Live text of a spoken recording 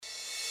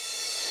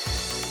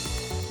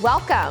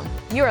Welcome.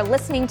 You are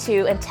listening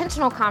to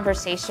Intentional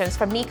Conversations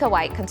from Nika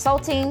White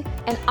Consulting,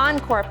 an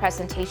encore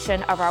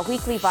presentation of our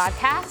weekly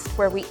podcast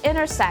where we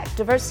intersect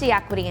diversity,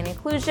 equity, and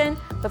inclusion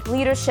with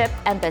leadership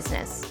and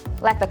business.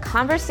 Let the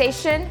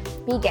conversation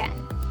begin.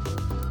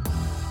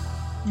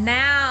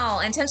 Now,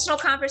 Intentional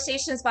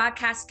Conversations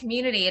podcast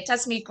community, it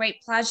does me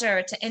great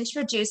pleasure to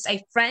introduce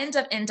a friend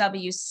of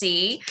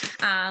NWC,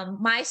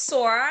 my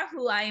Sora,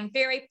 who I am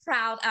very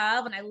proud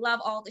of, and I love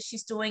all that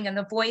she's doing and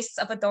the voice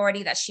of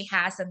authority that she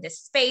has in this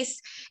space.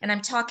 And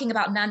I'm talking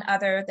about none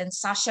other than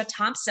Sacha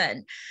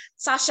Thompson.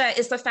 Sacha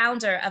is the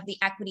founder of the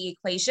Equity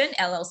Equation,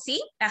 LLC,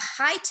 a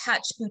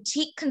high-touch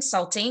boutique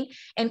consulting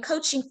and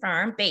coaching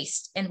firm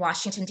based in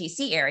Washington,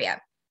 D.C.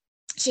 area.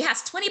 She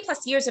has 20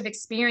 plus years of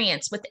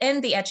experience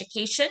within the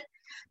education,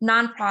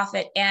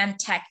 nonprofit, and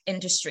tech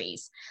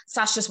industries.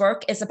 Sacha's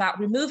work is about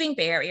removing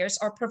barriers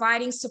or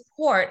providing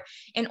support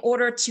in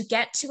order to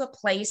get to a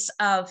place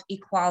of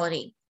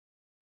equality.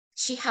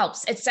 She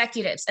helps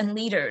executives and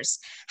leaders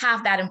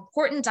have that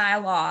important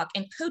dialogue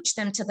and coach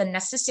them to the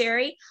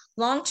necessary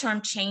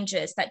long-term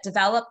changes that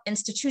develop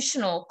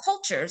institutional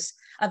cultures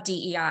of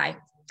DEI.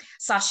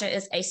 Sacha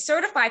is a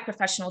certified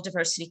professional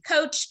diversity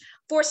coach,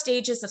 4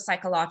 stages of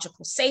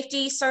psychological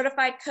safety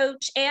certified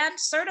coach, and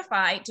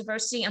certified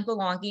diversity and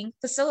belonging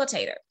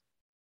facilitator.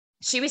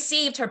 She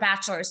received her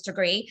bachelor's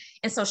degree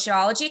in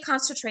sociology,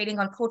 concentrating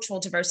on cultural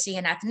diversity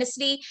and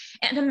ethnicity,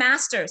 and a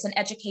master's in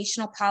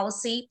educational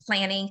policy,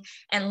 planning,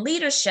 and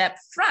leadership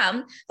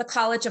from the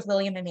College of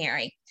William and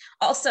Mary.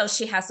 Also,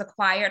 she has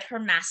acquired her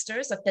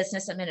master's of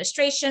business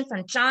administration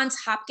from Johns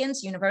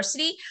Hopkins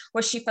University,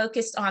 where she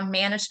focused on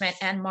management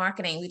and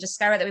marketing. We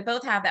discovered that we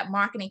both have that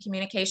marketing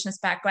communications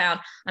background.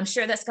 I'm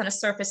sure that's going to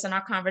surface in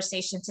our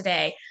conversation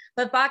today.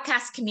 But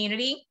podcast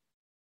community,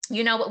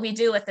 you know what we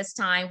do at this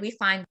time. We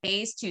find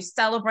ways to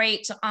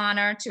celebrate, to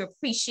honor, to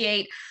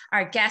appreciate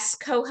our guest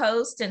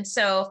co-host. And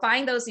so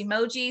find those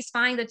emojis,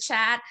 find the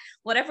chat,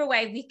 whatever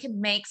way we can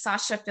make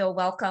Sacha feel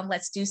welcome.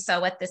 Let's do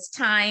so at this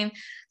time.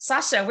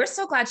 Sacha, we're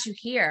so glad you're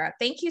here.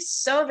 Thank you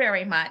so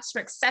very much for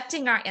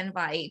accepting our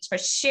invite, for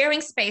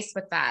sharing space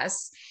with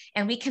us.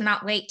 And we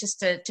cannot wait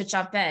just to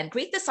jump in.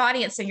 Greet this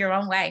audience in your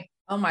own way.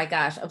 Oh my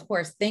gosh, of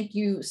course. Thank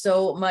you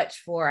so much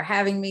for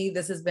having me.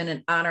 This has been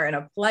an honor and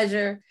a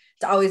pleasure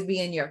to always be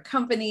in your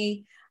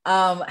company.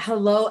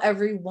 Hello,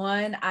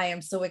 everyone. I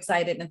am so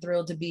excited and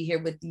thrilled to be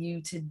here with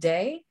you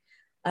today.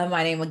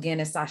 My name again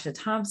is Sacha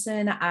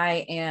Thompson.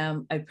 I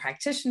am a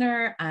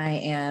practitioner. I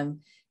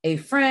am a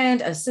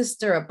friend, a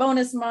sister, a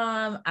bonus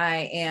mom.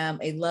 I am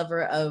a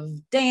lover of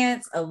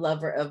dance, a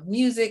lover of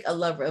music, a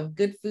lover of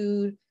good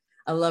food,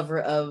 a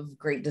lover of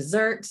great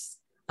desserts,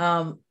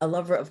 a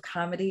lover of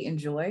comedy and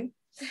joy.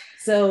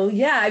 So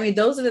yeah, I mean,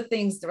 those are the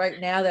things right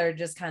now that are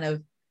just kind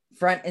of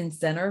front and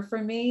center for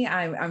me.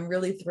 I'm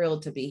really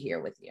thrilled to be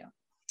here with you.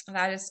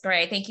 That is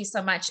great. Thank you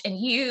so much. And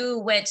you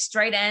went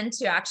straight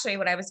into actually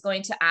what I was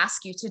going to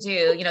ask you to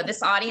do. You know,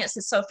 this audience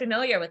is so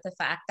familiar with the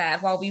fact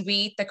that while we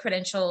read the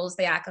credentials,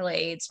 the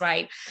accolades,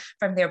 right,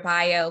 from their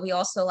bio, we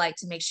also like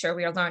to make sure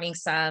we are learning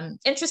some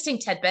interesting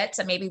tidbits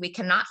that maybe we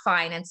cannot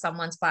find in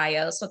someone's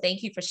bio. So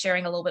thank you for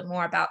sharing a little bit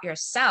more about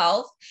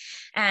yourself.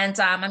 And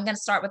I'm going to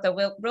start with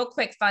a real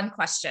quick fun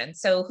question.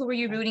 So who were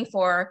you rooting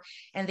for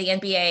in the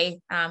NBA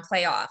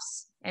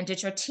playoffs? And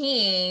did your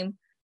team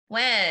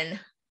win?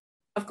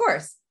 Of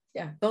course.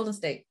 Yeah, Golden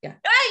State. Yeah.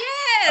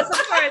 Yes,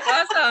 of course.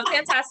 Awesome.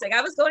 Fantastic.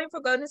 I was going for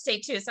Golden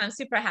State too, so I'm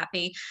super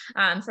happy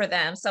for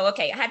them. So,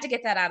 okay, I had to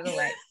get that out of the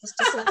way. It's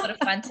just a little bit of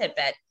fun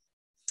tidbit.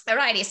 All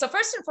righty. So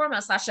first and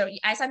foremost, Sacha,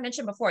 as I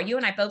mentioned before, you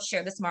and I both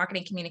share this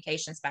marketing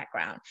communications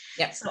background.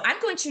 Yes. So I'm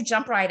going to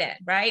jump right in,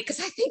 right? Because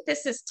I think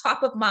this is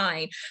top of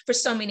mind for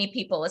so many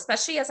people,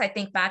 especially as I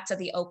think back to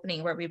the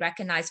opening where we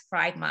recognize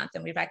Pride Month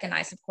and we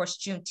recognize, of course,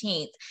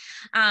 Juneteenth.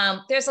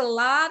 There's a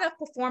lot of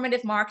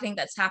performative marketing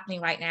that's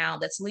happening right now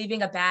that's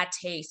leaving a bad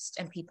taste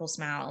in people's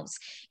mouths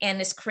and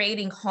is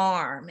creating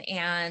harm.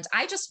 And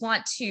I just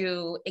want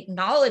to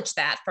acknowledge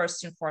that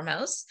first and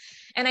foremost.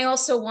 And I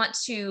also want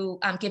to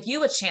give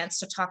you a chance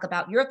to talk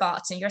about your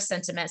thoughts and your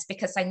sentiments,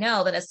 because I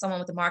know that as someone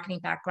with a marketing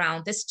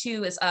background, this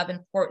too is of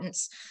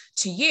importance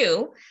to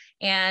you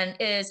and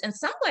is in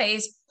some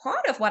ways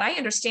part of what I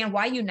understand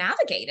why you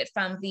navigated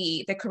from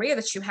the career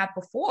that you had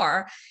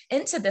before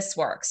into this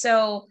work.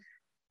 So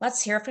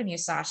let's hear from you,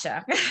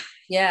 Sacha.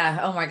 Yeah.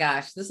 Oh my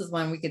gosh. This is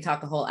one we could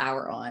talk a whole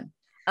hour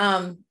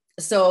on.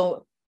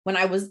 So when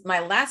I was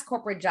my last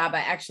corporate job, I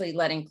actually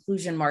led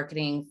inclusion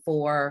marketing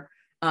for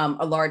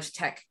a large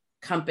tech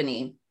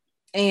company.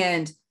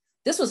 And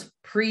this was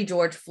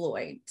pre-George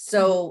Floyd.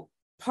 So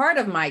part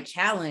of my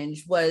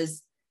challenge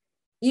was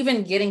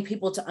even getting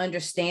people to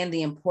understand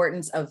the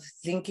importance of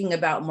thinking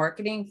about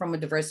marketing from a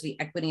diversity,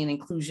 equity, and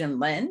inclusion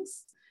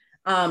lens,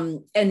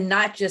 and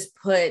not just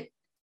put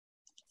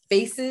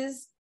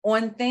faces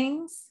on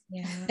things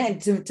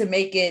and to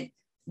make it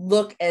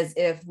look as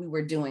if we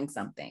were doing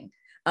something.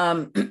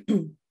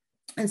 And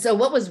so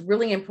what was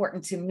really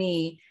important to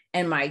me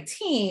and my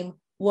team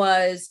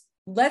was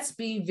let's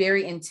be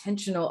very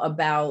intentional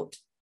about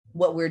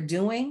what we're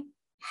doing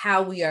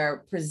how we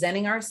are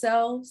presenting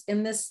ourselves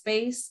in this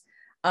space?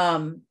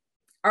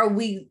 Are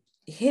we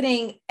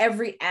hitting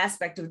every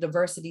aspect of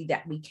diversity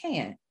that we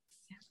can?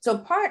 So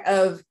part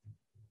of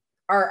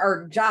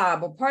our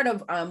job, or part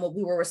of what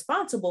we were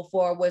responsible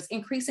for, was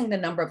increasing the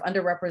number of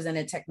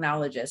underrepresented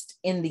technologists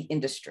in the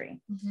industry,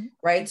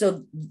 right?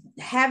 So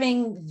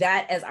having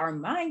that as our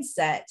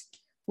mindset,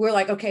 we're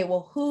like, okay,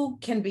 well, who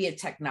can be a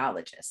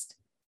technologist?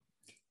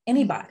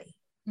 Anybody.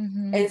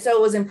 And so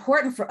it was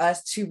important for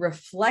us to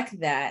reflect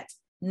that,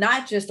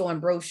 not just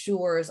on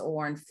brochures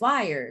or on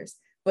flyers,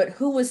 but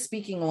who was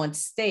speaking on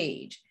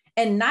stage,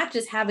 and not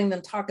just having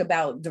them talk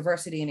about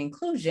diversity and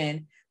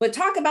inclusion, but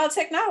talk about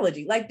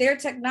technology, like they're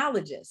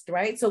technologists,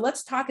 right? So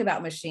let's talk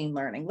about machine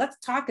learning. Let's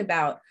talk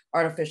about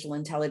artificial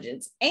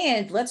intelligence,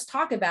 and let's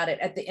talk about it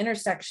at the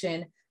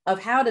intersection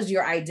of how does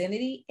your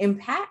identity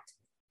impact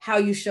how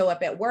you show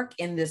up at work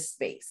in this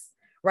space,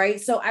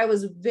 right? So I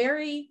was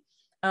very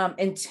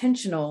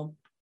intentional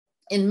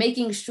in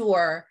making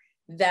sure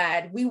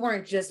that we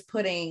weren't just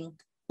putting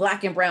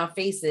Black and brown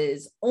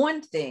faces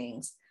on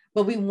things,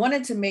 but we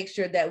wanted to make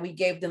sure that we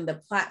gave them the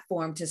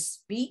platform to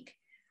speak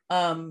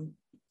truth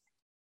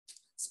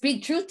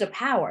to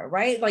power,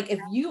 right? Like if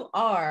you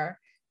are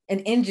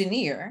an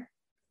engineer,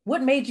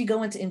 what made you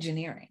go into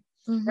engineering,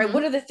 right?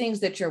 What are the things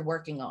that you're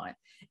working on?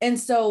 And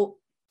so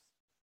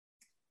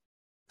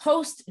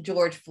post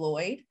George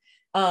Floyd,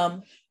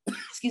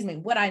 excuse me,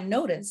 what I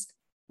noticed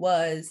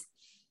was,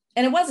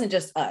 and it wasn't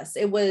just us,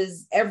 it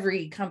was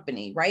every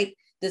company, right?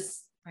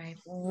 This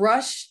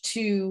rush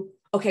to,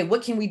 okay,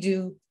 what can we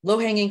do?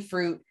 Low-hanging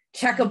fruit,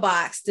 check a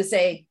box to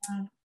say,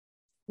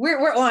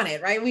 we're on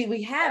it, right?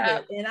 We have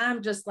it. And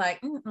I'm just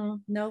like,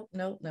 no.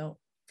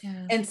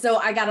 Yeah. And so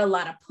I got a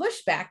lot of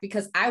pushback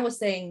because I was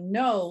saying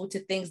no to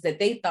things that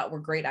they thought were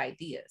great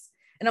ideas.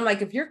 And I'm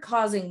like, if you're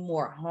causing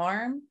more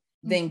harm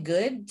than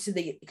good to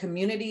the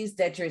communities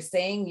that you're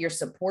saying you're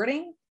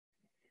supporting,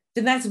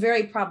 then that's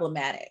very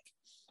problematic,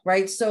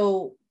 right?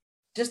 So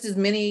just as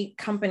many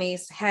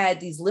companies had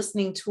these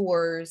listening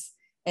tours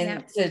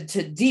and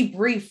to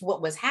debrief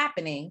what was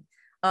happening,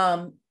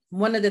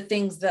 one of the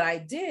things that I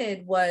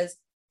did was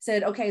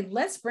said, okay,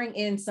 let's bring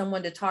in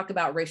someone to talk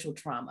about racial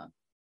trauma.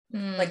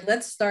 Like,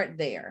 let's start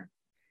there.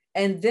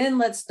 And then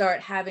let's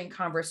start having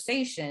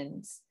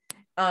conversations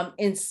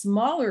in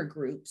smaller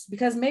groups,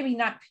 because maybe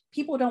not,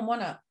 people don't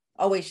want to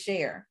always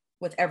share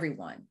with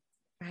everyone.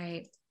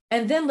 Right.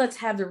 And then let's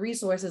have the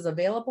resources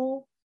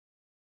available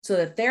so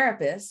the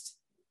therapist,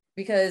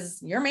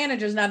 because your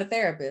manager's not a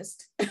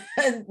therapist,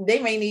 they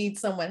may need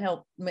someone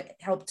help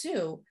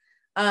too,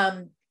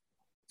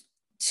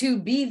 to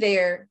be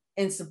there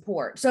and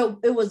support. So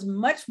it was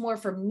much more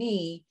for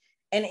me,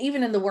 and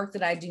even in the work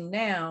that I do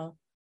now,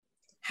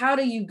 how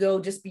do you go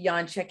just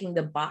beyond checking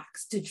the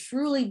box to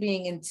truly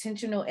being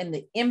intentional in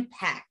the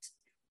impact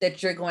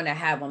that you're going to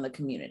have on the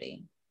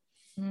community?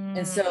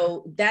 And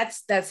so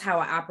that's how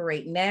I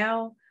operate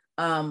now.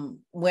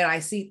 When I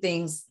see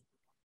things,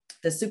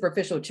 the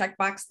superficial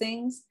checkbox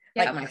things,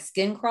 like my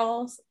skin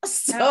crawls.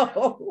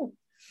 So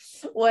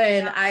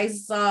when I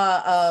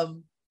saw,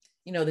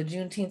 the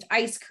Juneteenth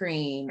ice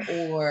cream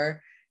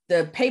or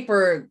the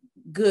paper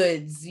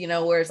goods,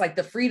 where it's like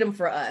the freedom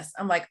for us,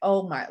 I'm like,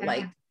 oh my,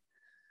 like,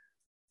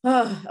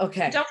 oh,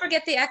 okay. Don't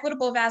forget the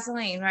equitable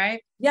Vaseline,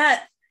 right? Yeah.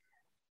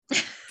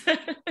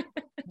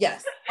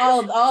 Yes.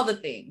 All the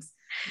things.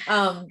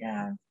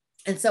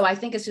 And so I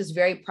think it's just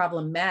very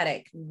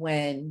problematic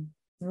when,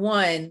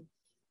 one,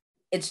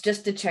 it's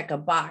just to check a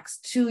box.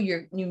 Two,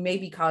 you may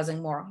be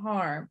causing more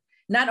harm,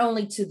 not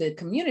only to the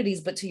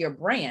communities, but to your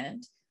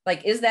brand.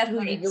 Like, is that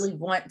who you really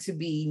want to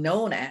be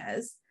known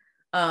as?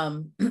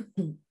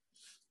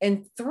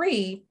 And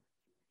three,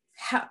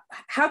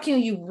 how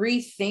can you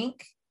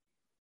rethink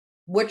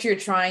what you're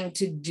trying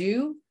to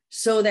do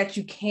so that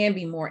you can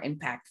be more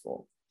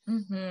impactful,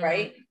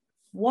 right?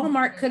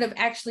 Walmart could have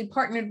actually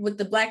partnered with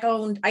the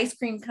Black-owned ice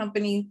cream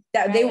company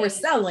that they were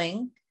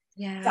selling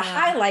to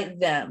highlight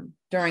them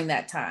during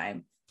that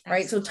time,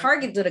 right? Absolutely. So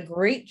Target did a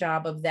great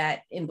job of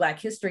that in Black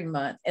History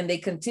Month, and they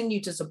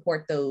continue to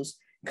support those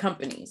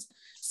companies.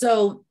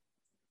 So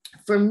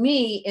for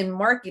me in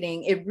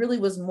marketing, it really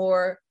was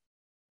more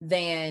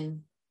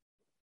than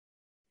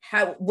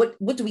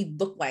what do we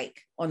look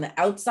like on the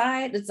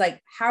outside? It's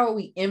like, how are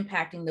we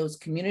impacting those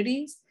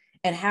communities?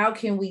 And how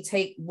can we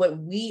take what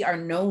we are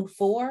known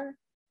for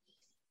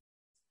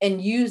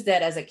and use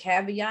that as a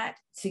caveat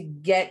to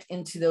get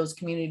into those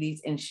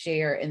communities and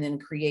share and then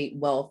create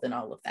wealth and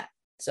all of that?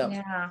 So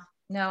that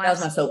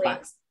was my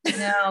soapbox.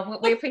 No,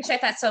 we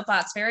appreciate that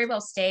soapbox. Very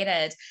well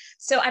stated.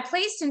 So I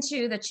placed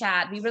into the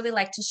chat, we really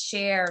like to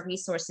share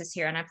resources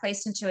here. And I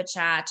placed into a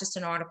chat just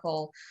an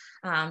article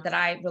that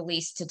I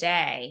released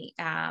today.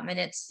 And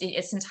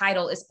it's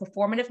entitled, "Is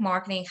Performative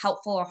Marketing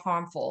Helpful or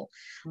Harmful?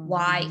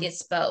 Why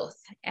It's Both."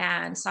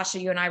 And Sacha,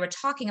 you and I were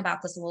talking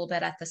about this a little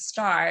bit at the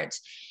start.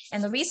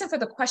 And the reason for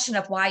the question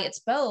of why it's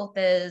both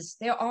is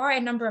there are a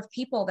number of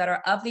people that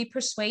are of the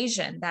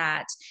persuasion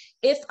that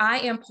if I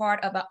am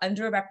part of an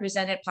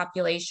underrepresented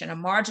population, a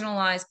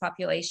marginalized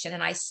population,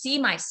 and I see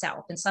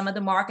myself in some of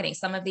the marketing,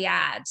 some of the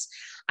ads,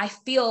 I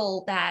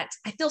feel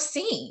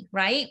seen,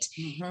 right?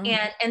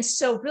 And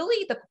so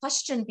really the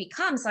question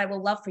becomes, I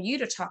would love for you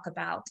to talk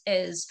about,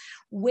 is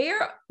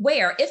where,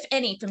 if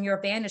any, from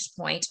your vantage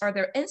point, are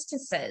there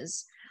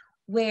instances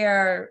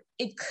where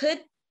it could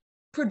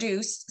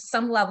produce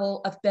some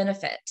level of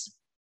benefit?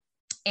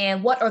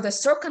 And what are the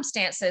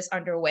circumstances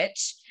under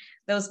which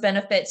those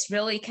benefits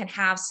really can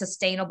have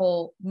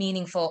sustainable,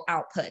 meaningful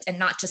output and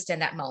not just in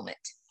that moment?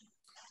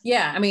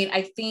 Yeah, I mean,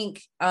 I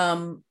think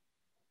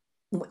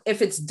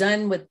if it's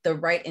done with the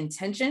right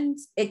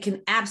intentions, it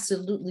can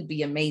absolutely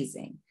be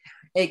amazing.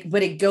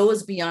 But it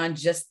goes beyond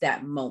just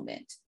that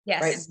moment.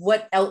 Yes. Right?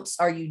 What else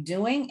are you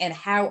doing, and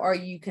how are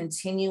you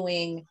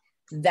continuing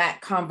that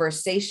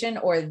conversation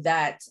or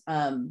that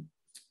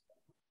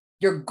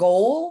your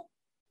goal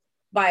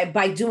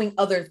by doing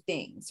other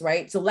things,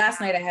 right? So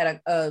last night I had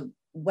a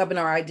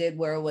webinar I did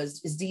where it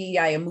was, is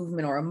DEI a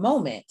movement or a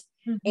moment?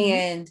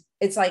 And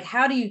it's like,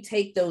 how do you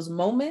take those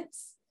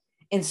moments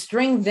and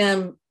string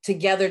them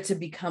together to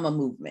become a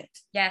movement?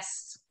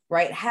 Yes.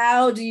 Right?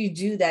 How do you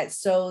do that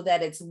so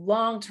that it's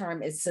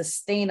long-term, it's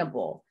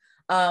sustainable?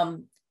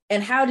 And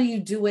how do you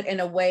do it in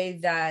a way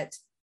that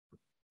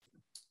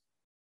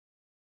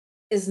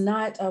is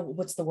not,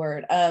 what's the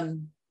word?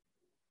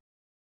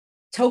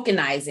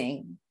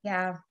 Tokenizing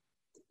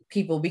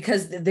people,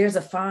 because there's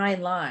a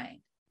fine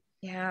line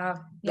with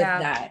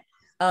that.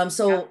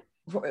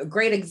 For a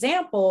great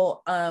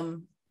example,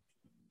 in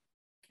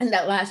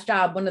that last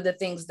job, one of the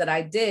things that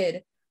I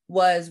did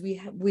was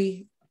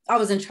I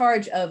was in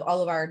charge of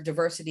all of our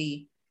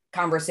diversity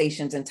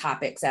conversations and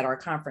topics at our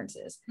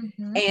conferences.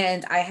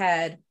 And I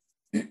had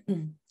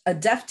a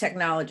deaf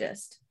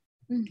technologist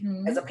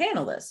as a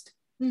panelist.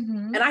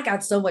 And I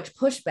got so much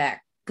pushback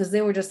because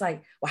they were just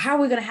like, well,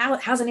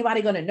 how's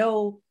anybody going to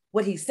know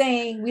what he's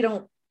saying? We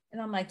don't.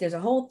 And I'm like, there's a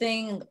whole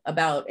thing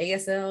about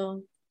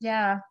ASL.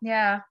 Yeah.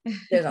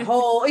 There's a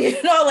whole, and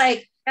it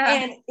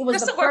was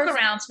just the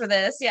workarounds for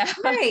this. Yeah.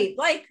 Right.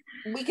 Like,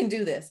 we can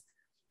do this.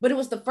 But it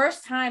was the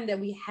first time that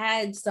we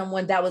had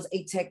someone that was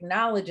a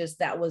technologist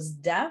that was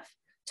deaf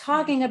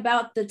talking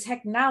about the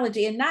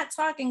technology and not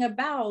talking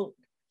about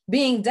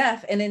being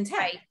deaf and in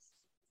tech.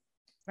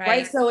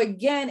 Right. So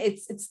again,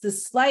 it's the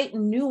slight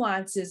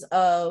nuances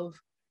of,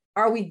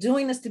 are we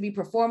doing this to be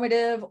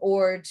performative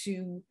or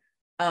to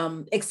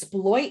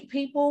exploit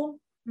people?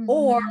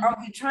 Or are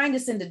we trying to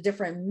send a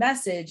different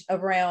message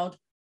around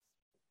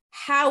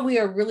how we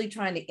are really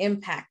trying to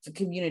impact the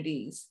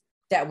communities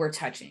that we're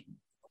touching?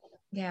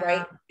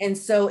 Right. And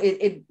so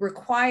it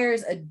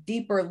requires a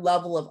deeper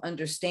level of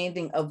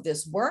understanding of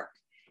this work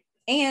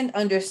and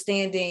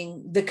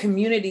understanding the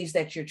communities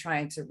that you're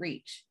trying to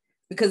reach.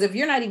 Because if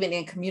you're not even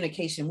in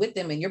communication with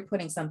them and you're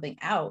putting something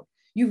out,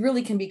 you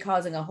really can be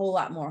causing a whole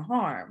lot more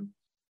harm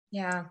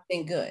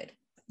than good.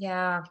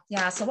 Yeah.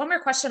 So one more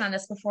question on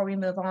this before we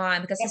move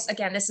on, because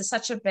this is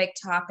such a big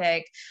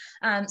topic.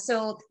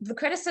 So the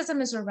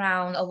criticism is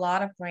around a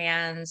lot of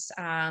brands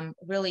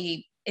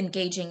really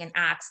engaging in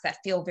acts that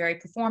feel very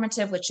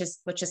performative, which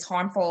is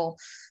harmful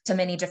to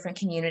many different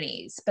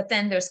communities. But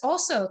then there's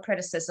also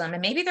criticism,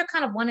 and maybe they're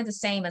kind of one and the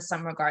same in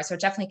some regards, they're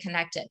definitely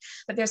connected,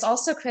 but there's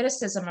also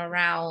criticism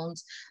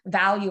around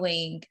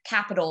valuing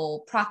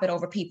profit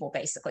over people,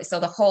 basically. So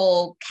the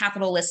whole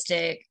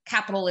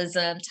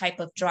capitalism type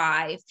of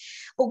drive.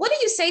 But what do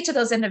you say to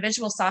those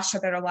individuals, Sacha,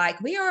 that are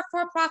like, we are a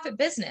for-profit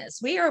business.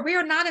 We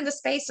are not in the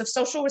space of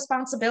social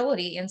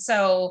responsibility. And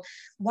so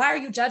why are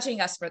you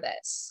judging us for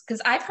this?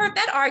 Because I've heard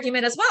that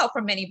argument as well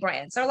from many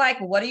brands. They're like,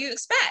 what do you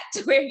expect?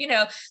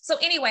 So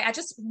anyway,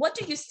 what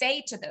do you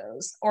say to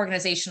those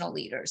organizational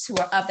leaders who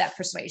are of that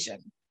persuasion?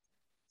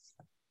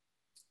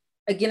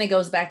 Again, it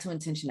goes back to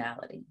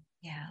intentionality.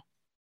 Yeah.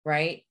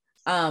 Right.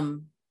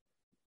 So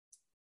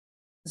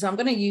I'm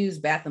going to use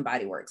Bath and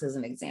Body Works as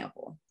an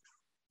example.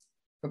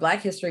 For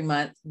Black History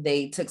Month,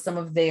 they took some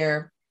of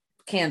their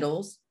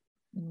candles,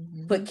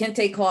 put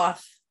kente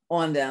cloth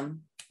on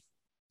them.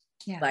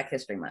 Black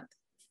History Month.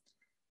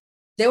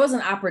 There was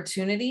an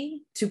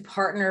opportunity to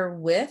partner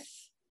with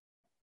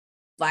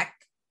Black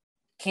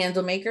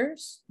candle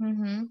makers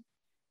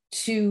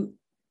to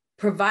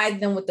provide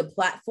them with the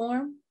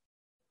platform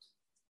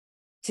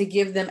to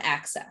give them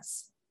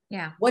access.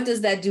 What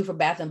does that do for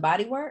Bath and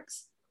Body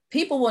Works?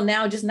 People will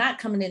now just not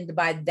coming in to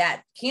buy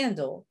that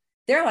candle.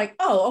 They're like,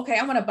 oh, okay,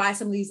 I'm going to buy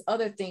some of these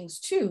other things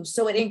too.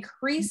 So it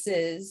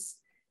increases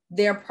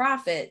their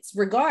profits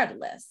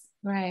regardless.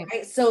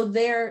 Right. So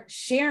they're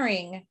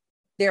sharing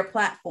their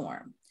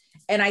platform.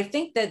 And I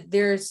think that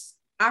there's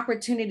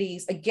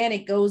opportunities. Again,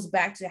 it goes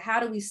back to, how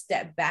do we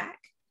step back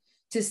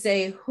to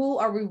say, who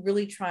are we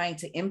really trying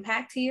to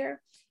impact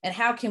here? And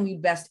how can we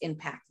best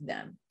impact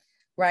them?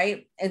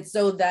 right? And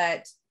so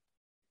that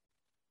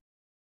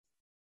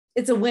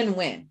it's a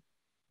win-win,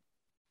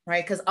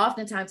 right? Because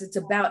oftentimes it's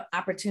about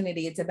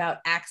opportunity, it's about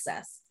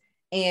access.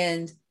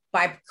 And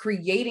by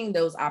creating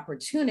those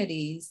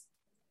opportunities,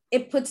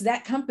 it puts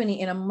that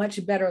company in a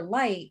much better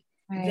light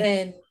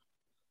than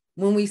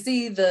when we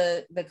see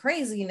the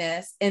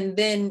craziness, and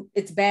then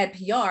it's bad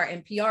PR,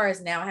 and PR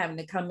is now having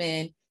to come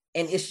in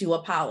and issue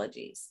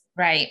apologies.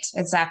 Right.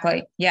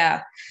 Exactly.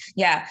 Yeah.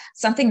 Yeah.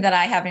 Something that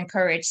I have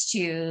encouraged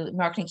to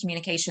marketing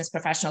communications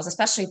professionals,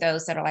 especially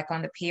those that are like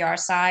on the PR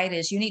side,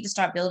 is you need to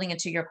start building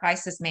into your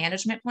crisis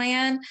management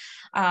plan,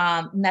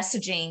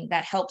 messaging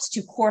that helps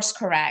to course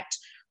correct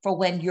for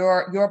when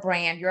your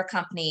brand, your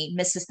company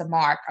misses the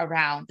mark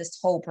around this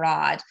whole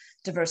broad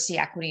diversity,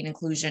 equity, and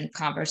inclusion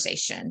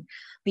conversation,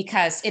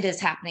 because it is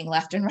happening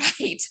left and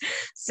right.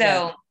 So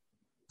yeah.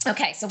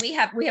 Okay, so we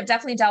have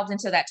definitely delved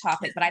into that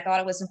topic, but I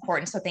thought it was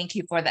important. So thank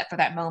you for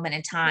that moment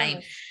in time.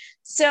 Yes.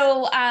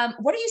 So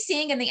what are you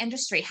seeing in the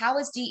industry? How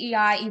is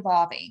DEI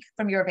evolving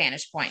from your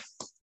vantage point?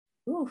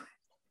 Ooh.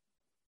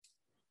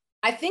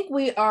 I think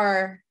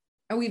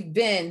we've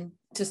been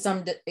to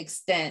some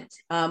extent,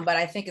 but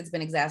I think it's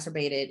been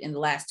exacerbated in the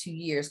last 2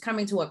 years,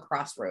 coming to a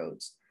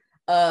crossroads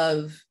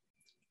of,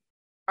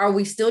 are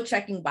we still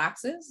checking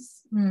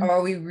boxes, or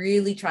are we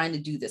really trying to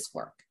do this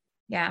work?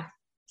 Yeah.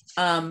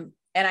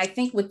 And I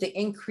think with the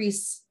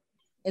increase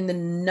in the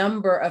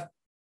number of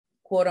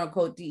quote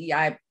unquote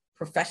DEI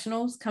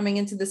professionals coming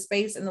into the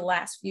space in the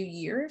last few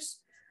years,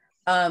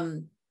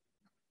 you're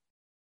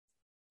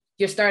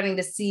starting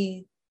to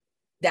see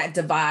that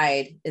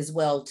divide as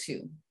well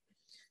too,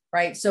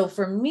 right? So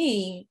for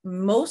me,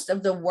 most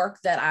of the work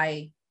that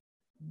I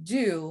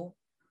do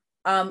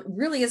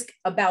really is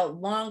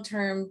about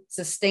long-term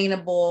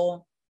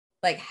sustainable,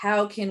 like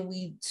how can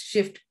we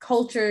shift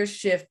culture,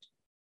 shift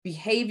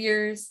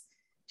behaviors,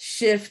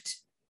 shift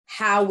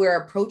how we're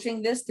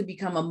approaching this to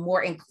become a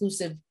more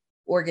inclusive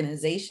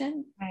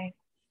organization, right,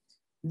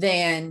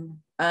 than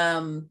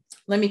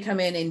let me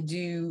come in and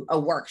do a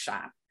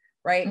workshop,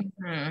 right?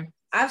 Mm-hmm.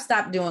 I've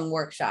stopped doing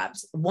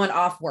workshops,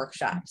 one-off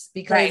workshops,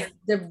 because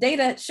the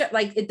data,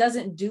 like, it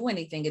doesn't do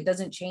anything. It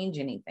doesn't change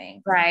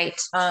anything.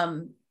 Right.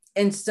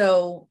 And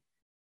so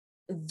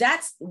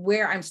that's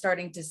where I'm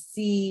starting to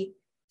see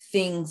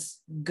things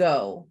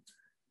go.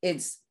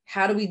 It's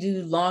how do we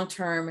do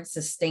long-term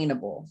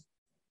sustainable?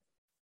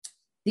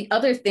 The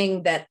other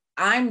thing that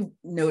I'm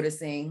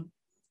noticing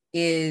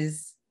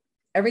is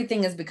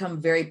everything has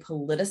become very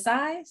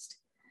politicized.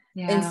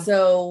 Yeah. And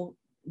so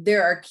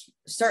there are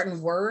certain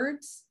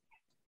words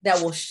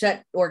that will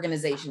shut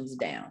organizations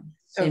down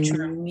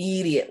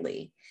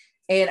immediately.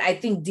 And I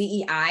think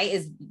DEI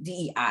is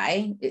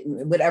DEI,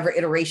 whatever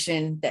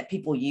iteration that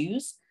people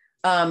use,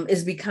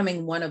 is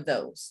becoming one of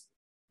those.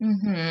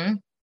 Mm-hmm.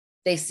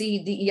 They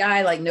see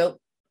DEI like, nope.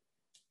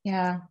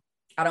 Yeah.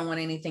 I don't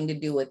want anything to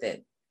do with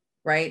it.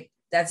 Right.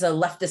 That's a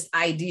leftist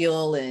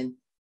ideal. And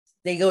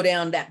they go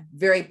down that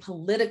very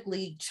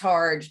politically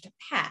charged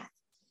path.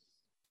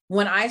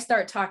 When I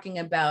start talking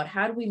about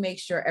how do we make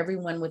sure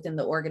everyone within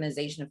the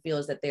organization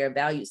feels that they are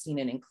valued, seen,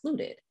 and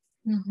included,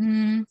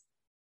 mm-hmm.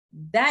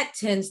 that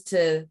tends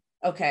to,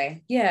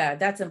 okay, yeah,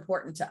 that's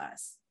important to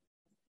us.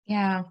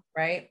 Yeah.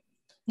 Right.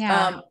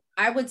 Yeah.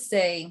 I would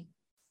say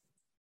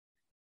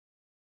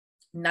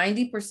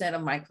 90%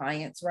 of my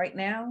clients right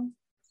now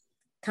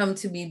come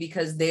to me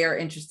because they are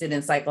interested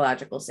in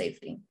psychological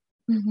safety.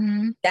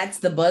 Mm-hmm. That's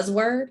the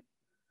buzzword.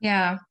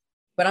 Yeah.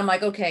 But I'm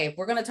like, okay, if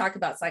we're going to talk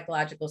about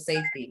psychological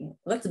safety,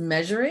 let's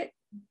measure it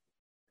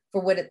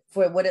for what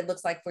it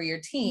looks like for your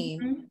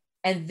team. Mm-hmm.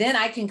 And then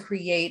I can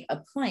create a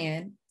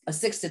plan, a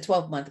 6 to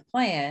 12 month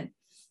plan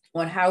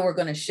on how we're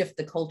going to shift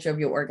the culture of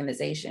your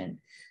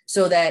organization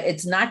so that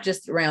it's not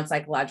just around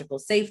psychological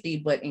safety,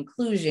 but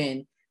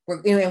inclusion.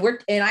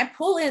 And I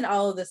pull in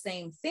all of the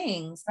same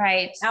things,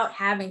 right, without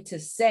having to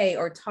say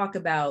or talk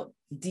about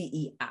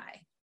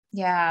DEI.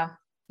 Yeah.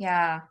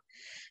 Yeah.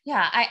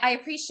 Yeah. I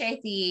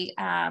appreciate the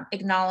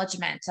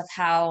acknowledgement of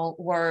how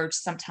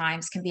words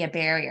sometimes can be a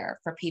barrier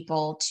for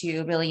people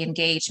to really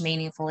engage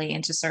meaningfully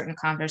into certain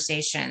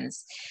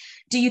conversations.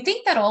 Do you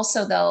think that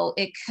also, though,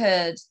 it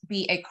could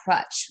be a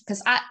crutch?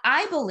 Because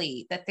I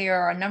believe that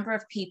there are a number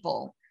of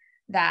people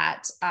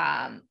that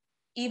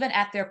even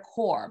at their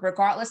core,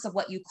 regardless of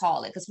what you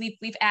call it, because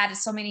we've added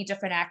so many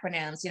different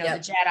acronyms, the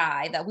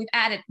JEDI, that we've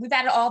added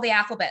all the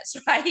alphabets,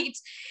 right?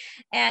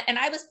 And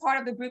I was part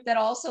of the group that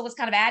also was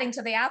kind of adding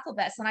to the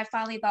alphabets. And I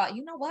finally thought,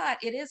 you know what?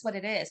 It is what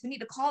it is. We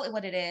need to call it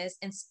what it is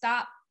and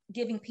stop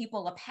giving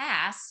people a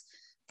pass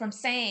from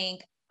saying,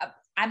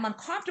 I'm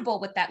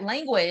uncomfortable with that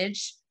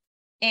language,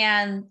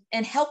 and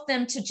help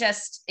them to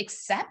just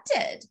accept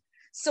it.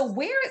 So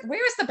where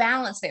is the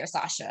balance there,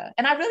 Sacha?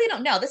 And I really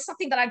don't know. This is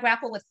something that I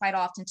grapple with quite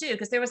often too,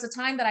 because there was a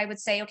time that I would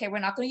say, okay, we're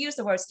not going to use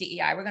the words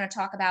DEI. We're going to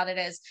talk about it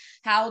as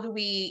how do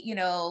we,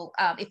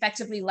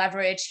 effectively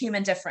leverage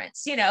human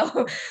difference,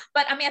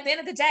 but I mean, at the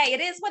end of the day,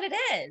 it is what it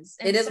is.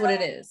 And it is what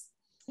it is.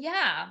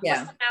 Yeah.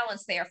 What's the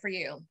balance there for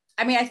you?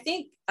 I mean, I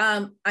think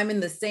I'm in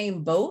the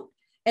same boat,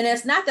 and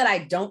it's not that I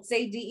don't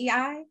say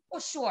DEI.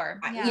 Well, sure.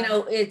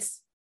 Yeah.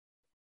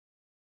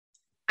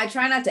 I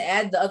try not to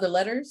add the other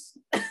letters.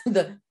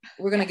 We're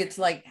going to get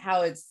to like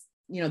how it's,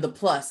 the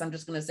plus. I'm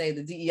just going to say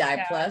the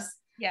DEI plus.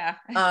 Yeah.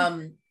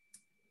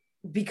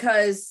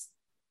 Because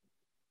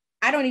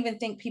I don't even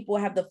think people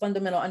have the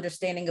fundamental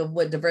understanding of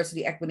what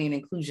diversity, equity, and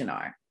inclusion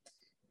are.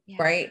 Yeah.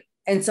 Right.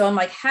 And so I'm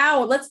like,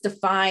 let's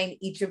define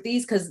each of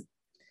these, because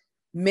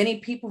many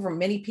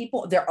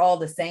people, they're all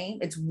the same.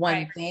 It's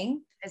one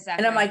thing.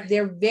 Exactly. And I'm like,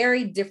 they're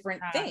very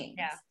different things.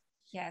 Yeah.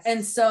 Yes.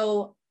 And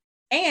so,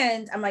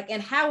 and I'm like,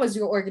 and how is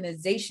your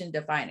organization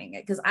defining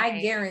it? Because I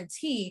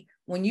guarantee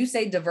when you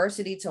say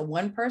diversity to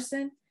one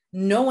person,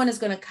 no one is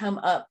going to come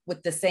up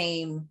with the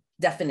same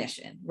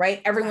definition,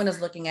 right? Everyone is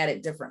looking at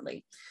it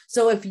differently.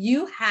 So if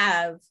you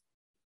have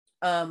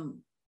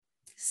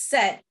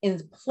set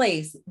in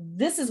place,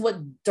 this is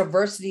what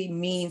diversity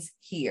means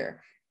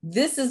here.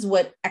 This is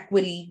what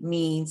equity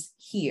means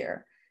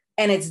here.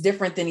 And it's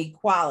different than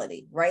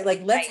equality, right?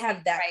 Like, let's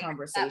have that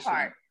conversation. That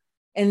part.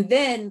 And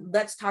then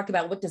let's talk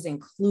about, what does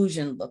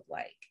inclusion look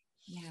like?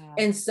 Yeah.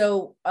 And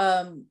so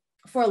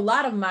for a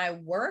lot of my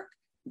work,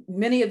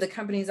 many of the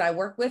companies I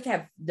work with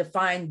have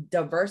defined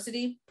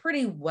diversity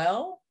pretty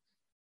well.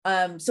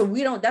 So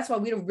that's why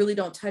we really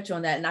don't touch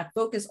on that. And I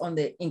focus on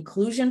the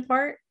inclusion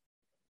part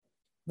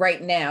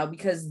right now,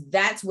 because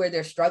that's where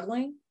they're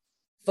struggling.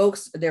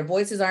 Folks, their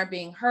voices aren't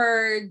being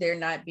heard. They're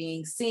not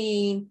being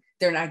seen.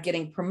 They're not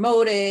getting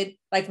promoted,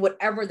 like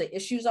whatever the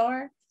issues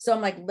are. So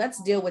I'm like,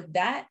 let's deal with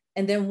that.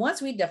 And then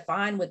once we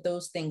define what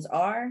those things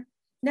are,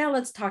 now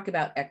let's talk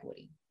about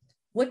equity.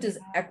 What does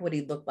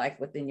equity look like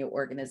within your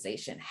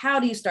organization? How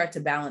do you start to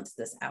balance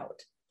this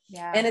out?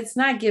 Yeah. And it's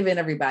not giving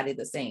everybody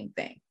the same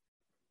thing.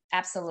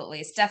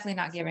 Absolutely. It's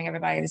definitely not giving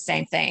everybody the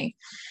same thing.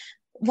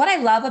 What I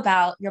love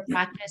about your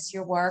practice,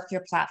 your work,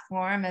 your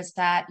platform is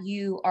that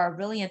you are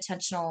really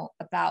intentional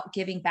about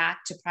giving back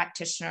to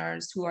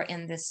practitioners who are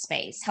in this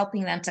space,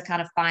 helping them to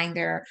kind of find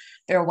their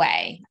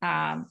way.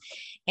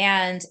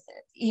 And,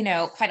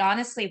 quite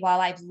honestly,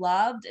 while I've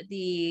loved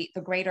the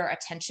greater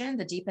attention,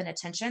 the deepened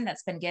attention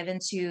that's been given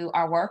to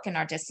our work and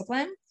our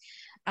discipline,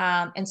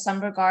 in some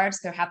regards,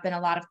 there have been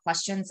a lot of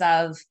questions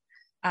of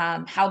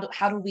how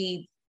do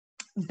we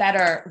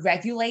better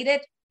regulate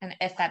it? And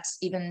if that's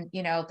even,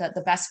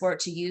 the best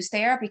word to use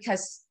there,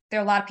 because there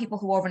are a lot of people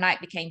who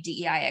overnight became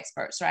DEI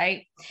experts,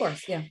 right? Of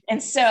course, yeah.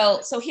 And so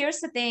here's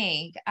the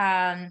thing.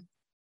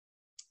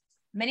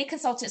 Many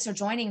consultants are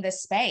joining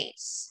this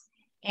space.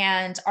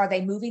 And are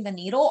they moving the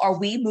needle? Are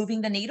we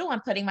moving the needle?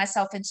 I'm putting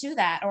myself into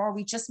that. Or are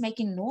we just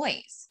making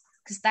noise?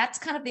 Because that's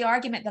kind of the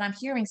argument that I'm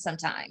hearing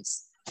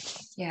sometimes.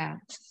 Yeah.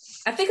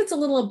 I think it's a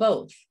little of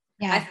both.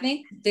 Yeah. I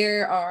think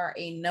there are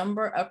a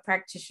number of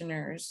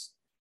practitioners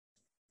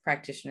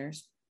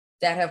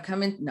that have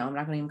come in. No, I'm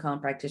not going to even call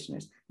them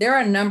practitioners. There are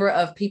a number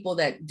of people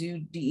that do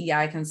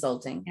DEI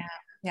consulting.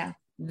 Yeah.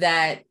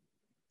 That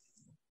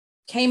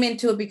came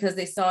into it because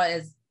they saw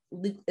it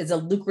as a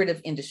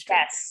lucrative industry.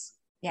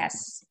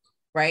 Yes.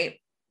 Right.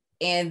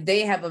 And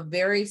they have a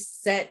very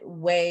set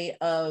way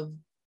of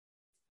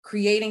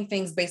creating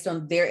things based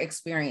on their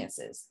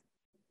experiences.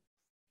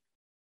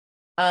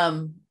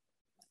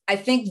 I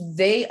think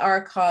they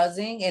are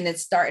causing, and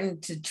it's starting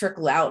to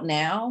trickle out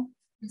now,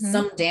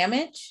 some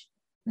damage.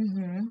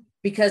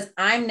 Because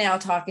I'm now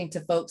talking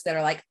to folks that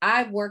are like,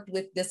 I've worked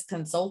with this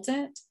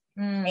consultant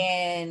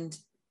and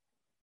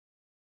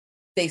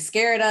they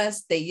scared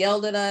us, they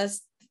yelled at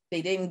us,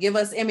 they didn't give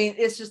us,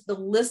 it's just the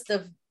list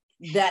of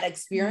that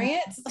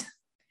experience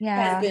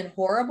has been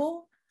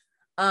horrible.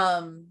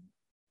 And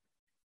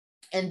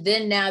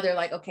then now they're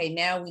like, okay,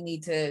 now we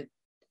need to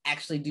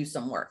actually do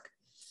some work.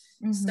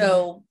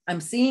 So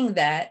I'm seeing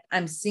that.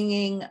 I'm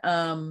seeing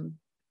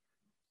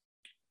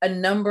a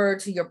number,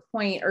 to your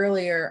point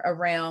earlier,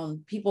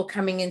 around people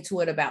coming into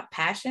it about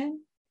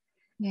passion.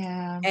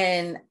 Yeah.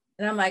 And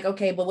I'm like,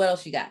 okay, but what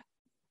else you got?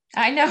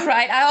 I know,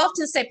 right? I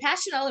often say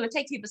passion only would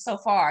take people so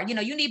far.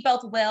 You need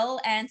both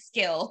will and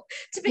skill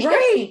to be able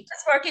to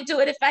work and do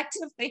it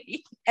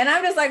effectively. And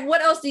I'm just like,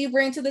 what else do you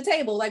bring to the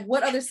table? Like,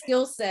 what other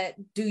skill set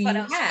do you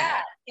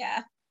have?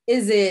 Yeah.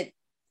 Is it,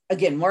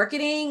 again,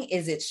 marketing?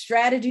 Is it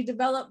strategy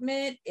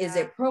development? Is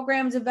it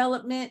program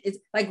development? Is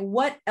like,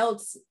 what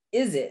else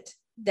is it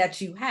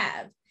that you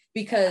have?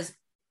 Because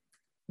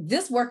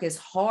this work is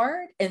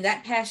hard and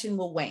that passion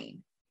will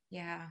wane.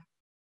 Yeah.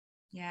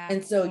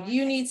 And so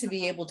you need to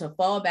be able to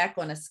fall back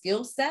on a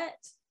skill set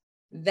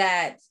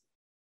that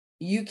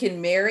you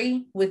can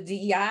marry with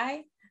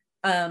DEI,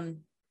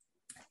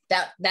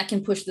 that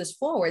can push this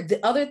forward.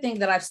 The other thing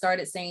that I've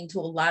started saying to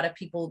a lot of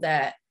people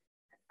that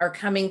are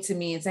coming to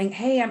me and saying,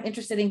 hey, I'm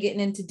interested in getting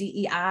into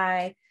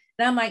DEI.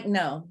 And I'm like,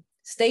 no,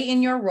 stay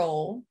in your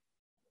role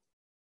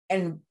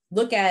and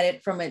look at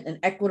it from an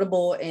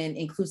equitable and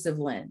inclusive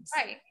lens.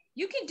 Right.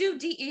 You can do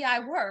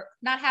DEI work,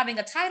 not having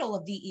a title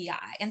of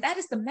DEI. And that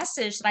is the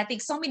message that I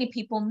think so many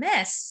people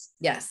miss.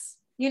 Yes.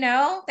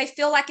 They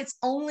feel like it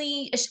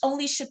only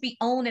should be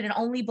owned and it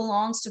only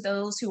belongs to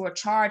those who are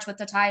charged with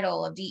the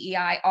title of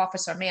DEI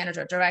officer,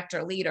 manager,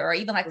 director, leader, or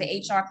even like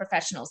the HR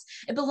professionals.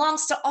 It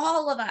belongs to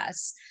all of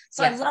us.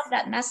 So I love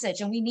that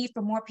message. And we need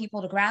for more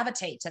people to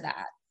gravitate to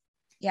that.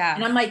 Yeah.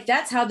 And I'm like,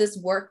 that's how this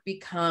work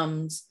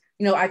becomes,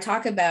 I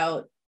talk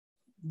about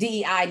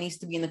DEI needs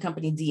to be in the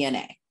company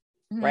DNA,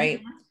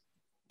 right?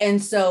 And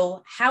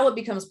so how it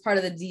becomes part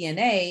of the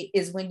DNA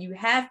is when you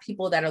have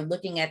people that are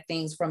looking at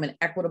things from an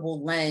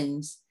equitable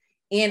lens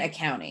in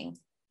accounting,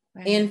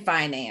 in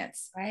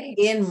finance,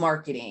 in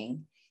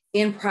marketing,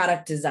 in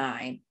product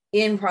design,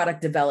 in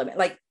product development.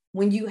 Like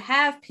when you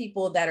have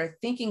people that are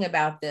thinking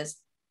about this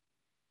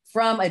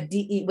from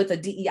with a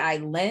DEI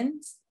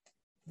lens,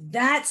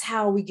 that's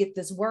how we get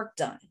this work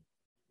done.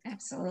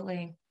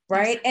 Absolutely.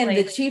 Right. Absolutely.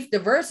 And the chief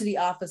diversity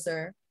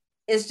officer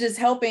is just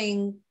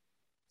helping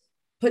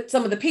put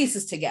some of the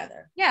pieces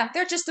together. Yeah,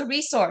 they're just the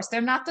resource.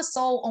 They're not the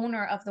sole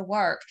owner of the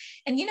work.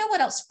 And you know what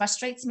else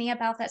frustrates me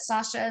about that,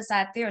 Sacha, is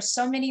that there are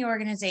so many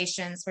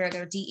organizations where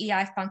their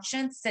DEI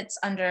function sits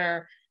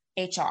under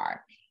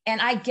HR.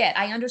 And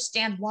I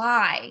understand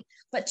why.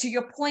 But to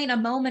your point a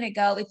moment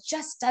ago, it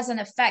just doesn't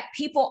affect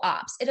people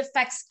ops. It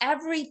affects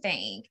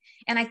everything.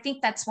 And I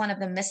think that's one of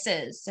the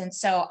misses. And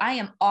so I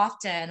am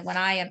often, when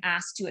I am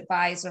asked to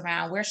advise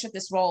around where should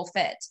this role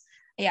fit,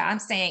 yeah, I'm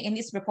saying it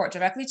needs to report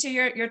directly to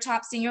your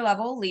top senior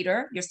level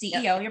leader, your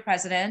CEO, your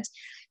president,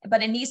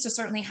 but it needs to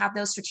certainly have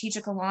those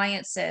strategic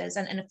alliances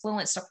and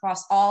influence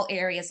across all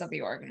areas of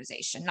the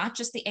organization, not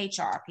just the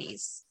HR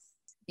piece.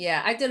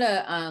 Yeah, I did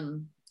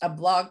a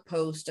blog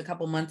post a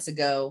couple months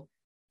ago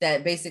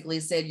that basically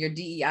said your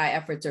DEI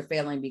efforts are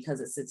failing because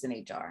it sits in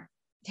HR.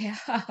 Yeah.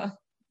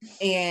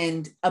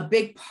 And a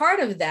big part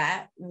of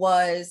that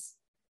was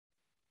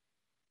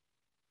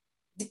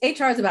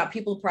HR is about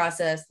people,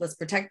 process. Let's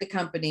protect the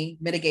company,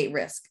 mitigate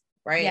risk,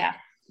 right? Yeah,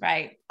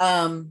 right.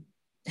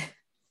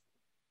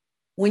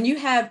 When you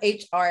have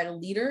HR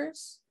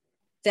leaders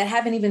that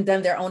haven't even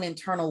done their own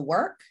internal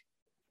work,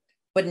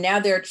 but now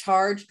they're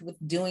charged with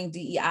doing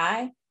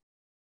DEI,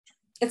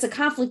 it's a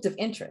conflict of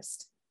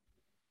interest,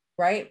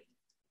 right?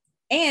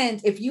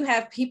 And if you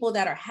have people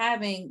that are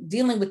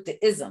dealing with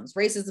the isms,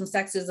 racism,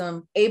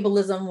 sexism,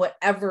 ableism,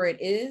 whatever it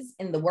is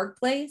in the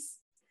workplace,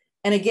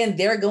 and again,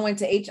 they're going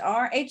to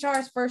HR.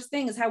 HR's first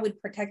thing is how we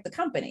protect the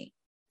company.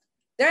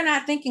 They're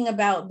not thinking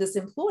about this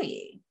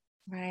employee,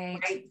 right?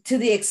 To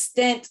the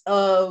extent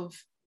of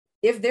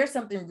if there's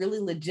something really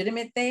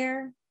legitimate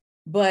there,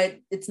 but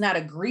it's not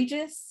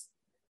egregious.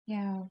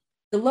 Yeah.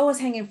 The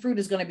lowest hanging fruit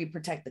is going to be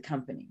protect the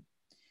company.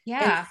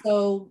 Yeah. And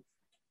so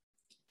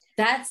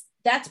that's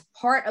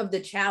part of the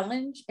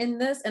challenge in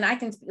this. And I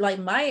can, like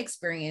my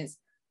experience,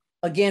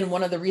 again,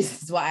 one of the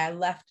reasons why I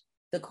left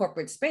the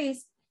corporate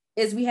space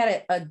is we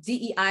had a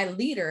DEI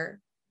leader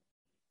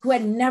who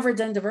had never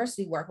done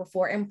diversity work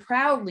before and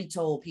proudly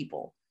told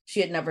people she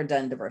had never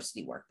done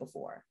diversity work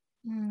before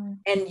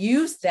and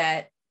used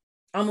that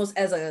almost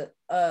as a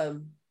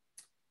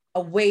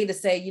way to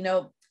say,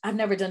 I've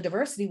never done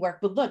diversity work,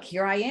 but look,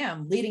 here I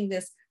am leading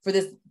this for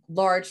this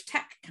large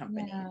tech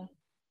company.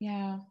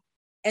 Yeah.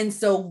 And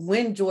so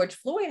when George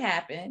Floyd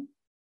happened,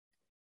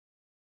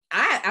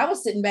 I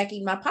was sitting back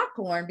eating my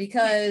popcorn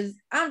because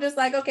I'm just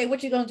like, okay,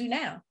 what you gonna do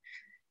now?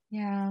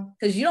 Yeah.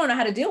 Because you don't know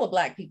how to deal with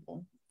Black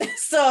people.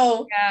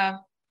 So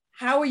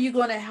how are you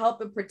going to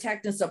help and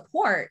protect and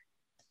support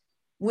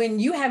when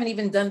you haven't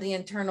even done the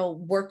internal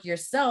work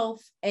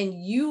yourself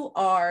and you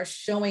are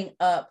showing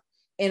up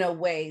in a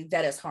way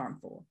that is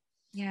harmful?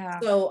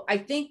 Yeah. So I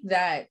think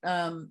that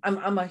I'm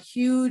a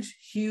huge,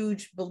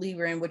 huge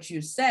believer in what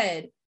you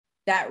said.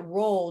 That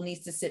role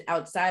needs to sit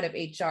outside of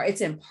HR.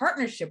 It's in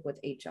partnership with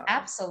HR.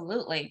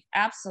 Absolutely.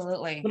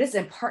 Absolutely. But it's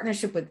in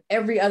partnership with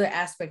every other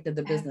aspect of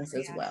the business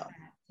as well.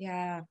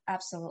 Yeah,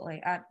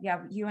 absolutely.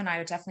 Yeah, you and I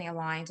are definitely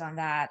aligned on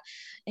that.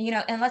 And,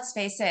 and let's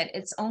face it,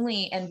 it's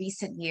only in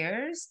recent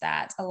years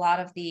that a lot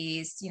of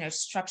these,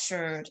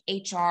 structured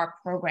HR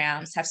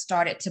programs have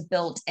started to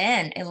build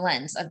in a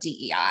lens of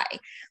DEI.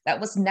 That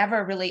was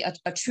never really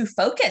a true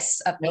focus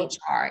of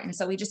HR. And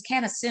so we just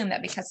can't assume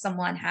that because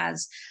someone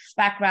has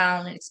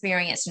background and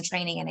experience and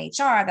training in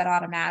HR, that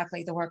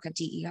automatically the work of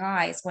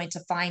DEI is going to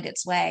find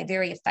its way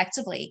very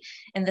effectively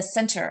in the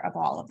center of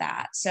all of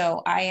that.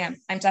 So I'm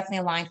definitely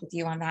aligned with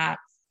you on that.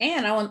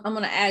 And I'm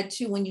going to add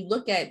too, when you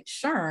look at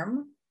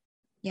SHRM,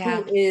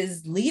 who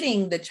is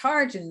leading the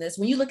charge in this,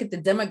 when you look at the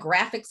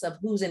demographics of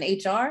who's in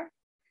HR,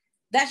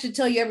 that should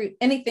tell you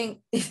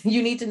anything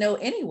you need to know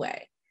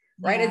anyway,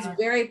 right? It's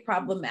very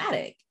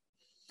problematic.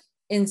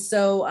 And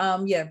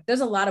so,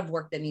 there's a lot of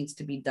work that needs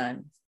to be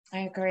done. I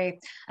agree.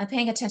 I'm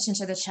paying attention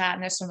to the chat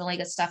and there's some really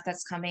good stuff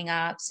that's coming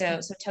up. So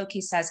Toki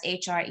says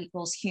HR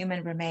equals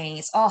human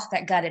remains. Oh,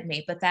 that gutted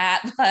me, but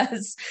that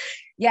was,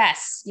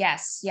 yes.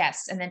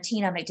 And then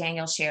Tina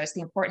McDaniel shares the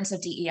importance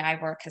of DEI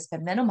work has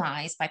been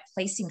minimized by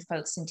placing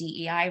folks in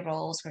DEI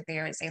roles where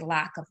there is a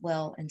lack of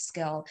will and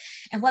skill.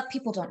 And what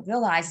people don't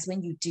realize is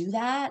when you do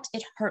that,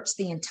 it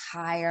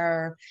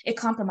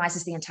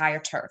compromises the entire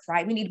turf,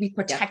 right? We need to be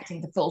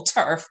protecting the full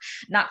turf,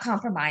 not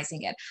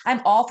compromising it. I'm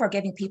all for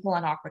giving people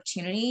an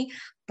opportunity,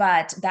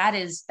 but that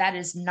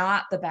is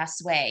not the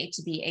best way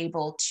to be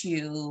able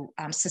to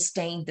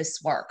sustain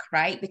this work,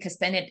 right? Because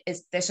then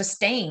there's a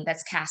stain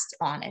that's cast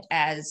on it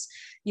as,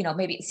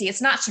 maybe, see, it's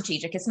not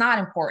strategic, it's not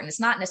important, it's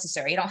not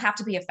necessary, you don't have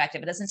to be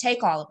effective, it doesn't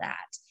take all of that.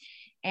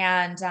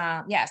 And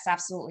yes,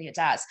 absolutely it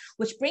does.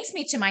 Which brings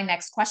me to my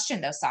next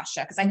question though,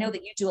 Sacha, because I know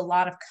that you do a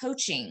lot of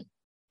coaching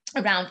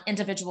around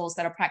individuals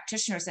that are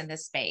practitioners in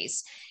this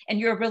space. And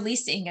you're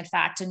releasing, in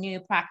fact, a new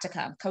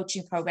practicum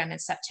coaching program in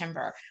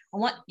September. I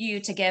want you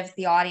to give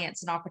the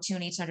audience an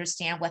opportunity to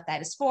understand what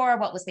that is for,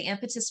 what was the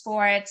impetus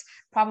for it,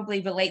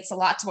 probably relates a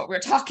lot to what we're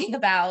talking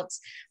about,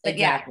 but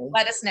exactly. Yeah,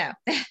 let us know.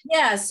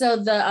 Yeah, so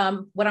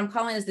the what I'm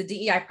calling is the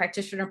DEI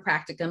practitioner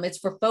practicum. It's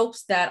for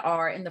folks that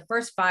are in the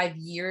first 5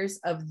 years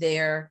of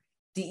their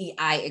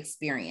DEI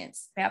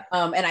experience. Yep.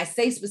 And I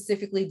say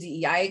specifically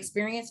DEI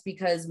experience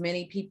because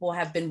many people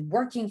have been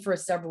working for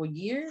several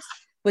years,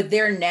 but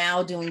they're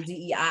now doing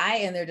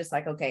DEI and they're just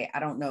like, okay, I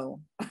don't know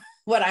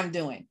what I'm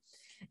doing.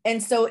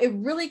 And so it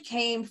really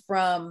came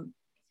from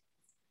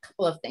a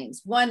couple of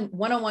things.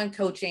 One-on-one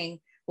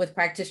coaching with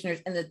practitioners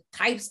and the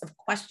types of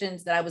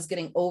questions that I was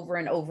getting over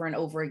and over and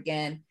over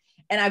again.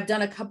 And I've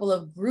done a couple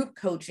of group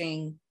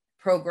coaching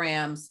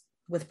programs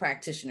with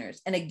practitioners.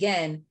 And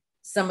again,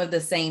 some of the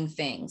same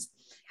things.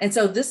 And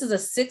so this is a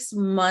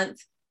 6-month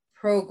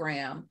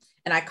program,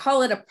 and I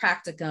call it a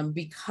practicum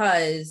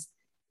because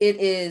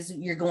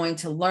you're going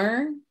to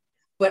learn,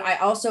 but I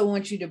also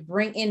want you to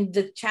bring in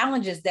the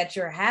challenges that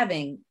you're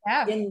having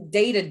in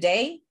day to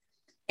day,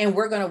 and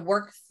we're going to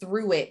work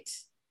through it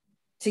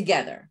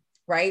together,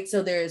 right?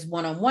 So there's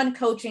one-on-one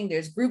coaching,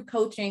 there's group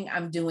coaching.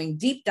 I'm doing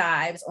deep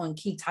dives on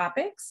key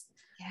topics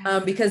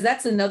because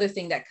that's another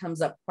thing that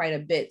comes up quite a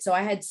bit. So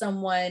I had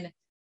someone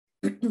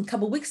a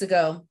couple of weeks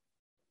ago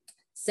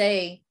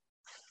say,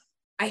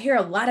 I hear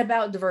a lot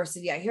about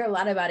diversity. I hear a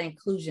lot about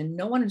inclusion.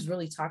 No one is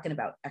really talking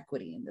about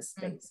equity in this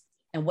space.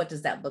 And what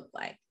does that look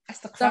like?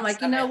 So I'm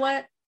like, you know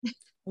what?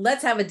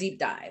 Let's have a deep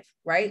dive,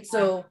 right? Yeah.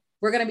 So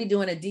we're going to be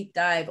doing a deep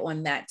dive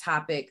on that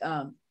topic,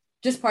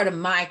 just part of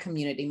my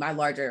community, my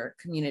larger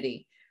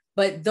community.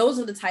 But those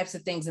are the types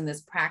of things in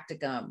this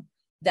practicum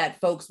that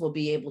folks will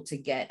be able to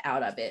get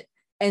out of it.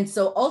 And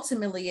so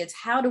ultimately it's,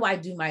 how do I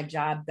do my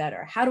job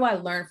better? How do I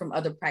learn from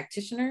other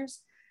practitioners?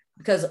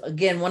 Because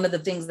again, one of the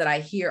things that I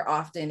hear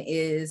often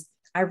is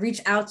I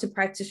reach out to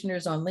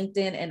practitioners on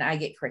LinkedIn and I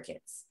get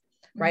crickets,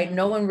 right? Mm-hmm.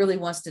 No one really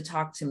wants to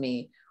talk to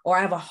me, or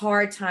I have a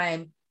hard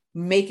time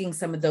making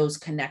some of those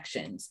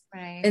connections.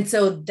 Right. And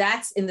so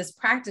that's in this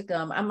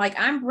practicum. I'm like,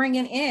 I'm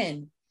bringing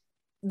in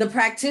the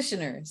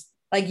practitioners.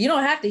 Like, you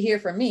don't have to hear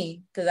from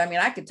me, because I mean,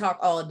 I could talk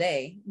all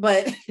day,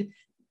 but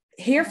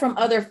hear from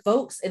other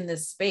folks in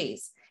this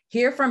space,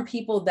 hear from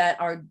people that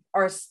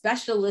are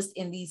specialists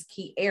in these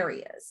key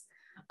areas.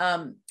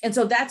 And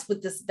so that's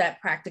what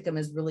that practicum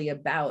is really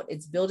about.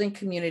 It's building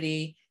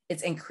community,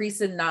 it's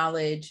increasing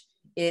knowledge.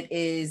 It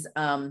is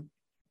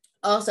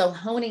also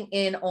honing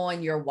in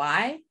on your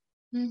why.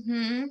 Mm-hmm.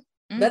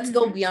 Mm-hmm. Let's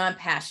go beyond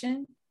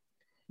passion.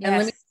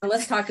 Yes. And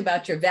let's talk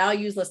about your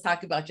values. Let's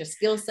talk about your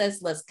skill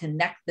sets. Let's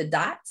connect the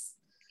dots.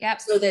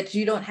 Yep. So that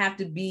you don't have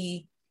to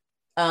be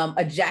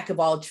a jack of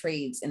all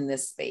trades in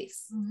this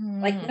space.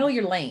 Mm-hmm. Like, know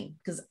your lane,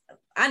 because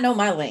I know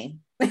my lane.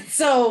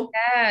 So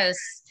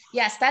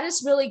yes, that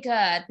is really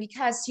good,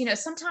 because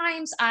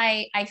sometimes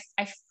I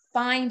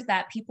find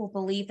that people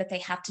believe that they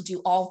have to do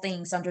all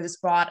things under this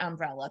broad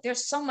umbrella.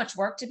 There's so much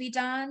work to be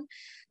done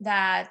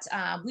that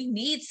we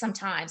need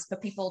sometimes for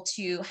people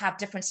to have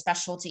different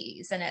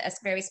specialties and a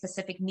very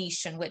specific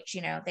niche in which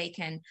they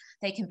can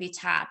be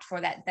tapped for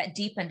that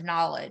deepened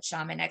knowledge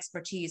and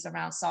expertise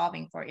around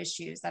solving for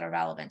issues that are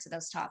relevant to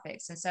those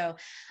topics. And so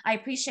I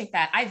appreciate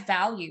that. I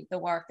value the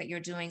work that you're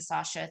doing,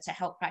 Sacha, to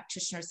help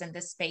practitioners in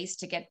this space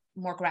to get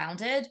more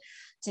grounded,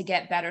 to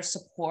get better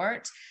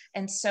support.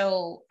 And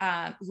so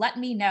let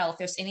me know if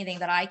there's anything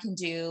that I can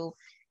do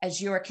as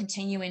you are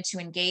continuing to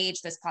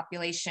engage this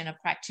population of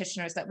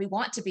practitioners that we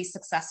want to be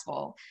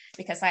successful.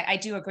 Because I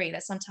do agree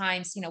that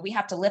sometimes, we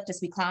have to lift as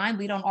we climb.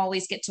 We don't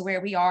always get to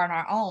where we are on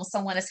our own.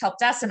 Someone has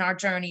helped us in our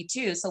journey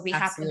too. So we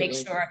have to make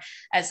sure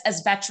as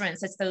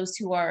veterans, as those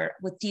who are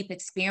with deep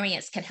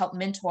experience, can help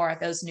mentor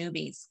those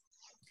newbies.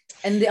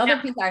 And the other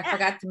piece I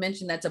forgot to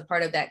mention that's a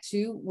part of that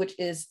too, which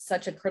is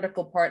such a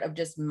critical part of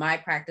just my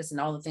practice and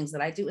all the things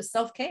that I do, is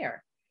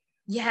self-care.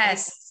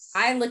 Yes.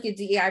 I look at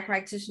DEI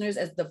practitioners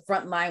as the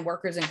frontline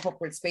workers in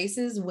corporate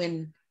spaces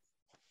when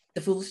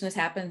the foolishness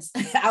happens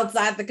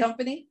outside the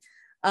company.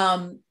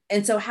 And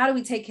so how do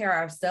we take care of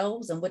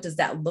ourselves, and what does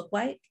that look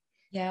like?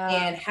 Yeah.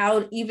 And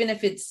how, even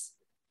if it's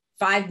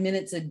 5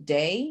 minutes a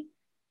day,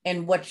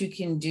 and what you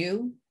can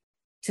do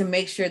to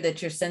make sure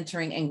that you're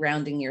centering and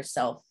grounding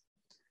yourself.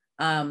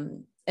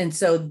 And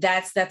so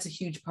that's a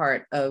huge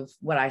part of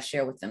what I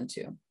share with them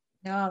too.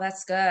 No,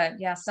 that's good.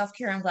 Yeah.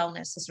 Self-care and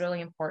wellness is really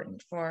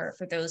important for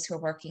those who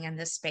are working in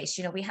this space.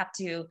 We have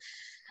to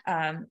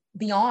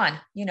beyond,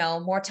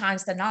 more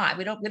times than not.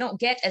 We don't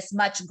get as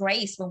much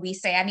grace when we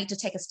say, I need to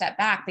take a step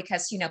back,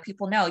 because,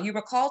 people know you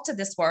were called to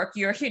this work.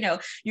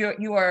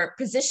 You are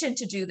positioned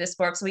to do this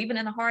work. So even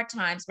in the hard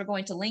times, we're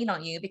going to lean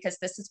on you because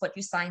this is what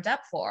you signed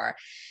up for.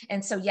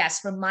 And so,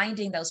 yes,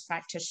 reminding those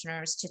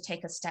practitioners to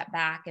take a step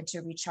back and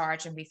to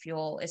recharge and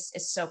refuel is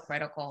so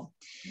critical.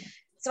 Yeah.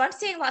 So I'm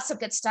seeing lots of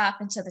good stuff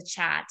into the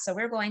chat. So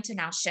we're going to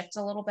now shift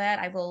a little bit.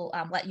 I will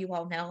let you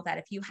all know that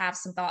if you have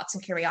some thoughts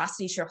and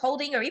curiosities you're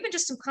holding, or even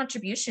just some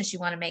contributions you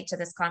want to make to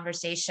this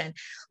conversation,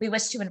 we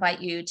wish to invite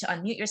you to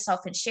unmute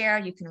yourself and share.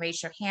 You can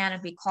raise your hand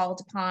and be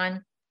called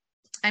upon.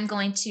 I'm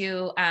going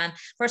to,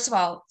 first of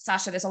all,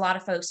 Sacha, there's a lot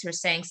of folks who are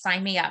saying,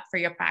 sign me up for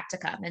your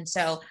practicum. And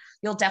so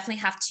you'll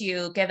definitely have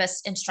to give us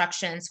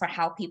instructions for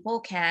how people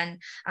can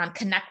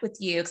connect with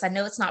you, because I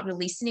know it's not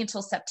releasing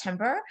until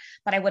September,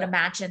 but I would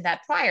imagine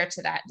that prior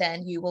to that,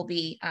 then you will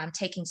be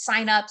taking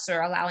signups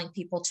or allowing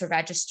people to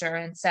register.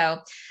 And so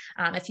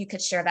if you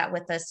could share that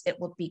with us, it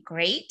would be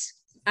great.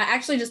 I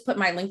actually just put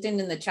my LinkedIn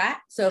in the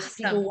chat. So if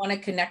people want to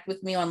connect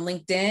with me on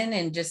LinkedIn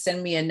and just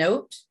send me a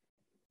note,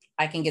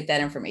 I can get that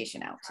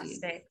information out to you.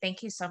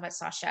 Thank you so much,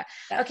 Sacha.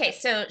 Okay,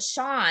 so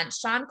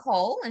Sean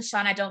Cole, and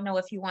Sean, I don't know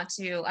if you want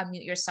to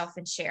unmute yourself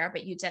and share,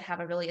 but you did have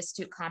a really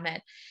astute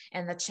comment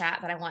in the chat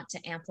that I want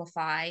to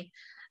amplify.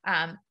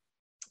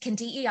 Can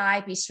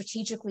DEI be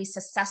strategically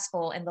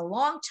successful in the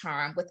long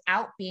term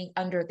without being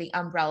under the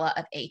umbrella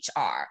of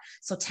HR?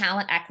 So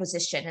talent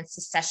acquisition and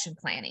succession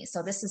planning.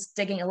 So this is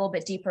digging a little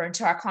bit deeper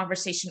into our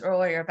conversation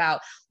earlier about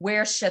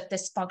where should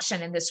this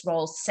function in this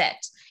role sit,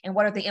 and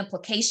what are the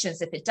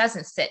implications if it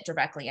doesn't sit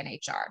directly in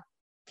HR?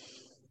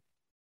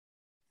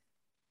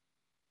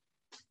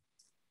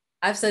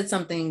 I've said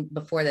something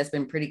before that's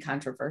been pretty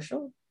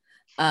controversial,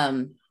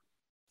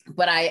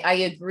 but I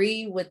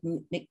agree with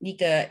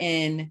Nika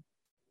in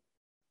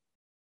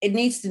it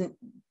needs to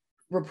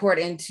report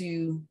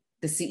into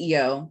the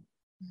CEO,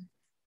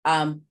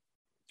 I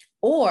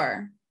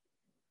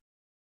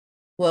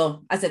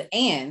said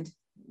and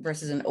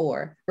versus an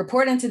or,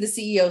 report into the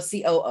CEO,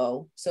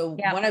 COO. So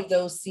one of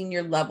those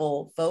senior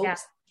level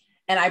folks,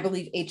 and I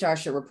believe HR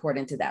should report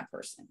into that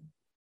person.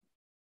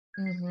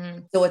 Mm-hmm.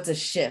 So it's a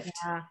shift.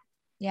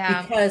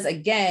 Yeah. Because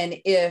again,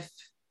 I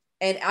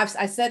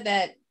said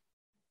that,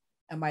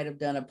 I might have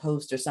done a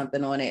post or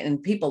something on it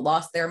and people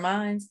lost their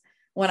minds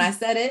when I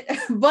said it,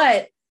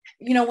 but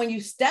when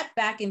you step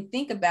back and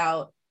think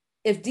about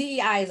if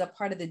DEI is a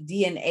part of the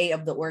DNA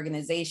of the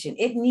organization,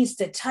 it needs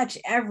to touch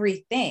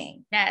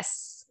everything.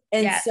 Yes.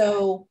 And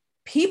so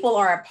people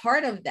are a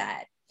part of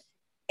that.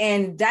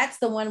 And that's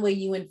the one way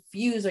you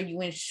infuse or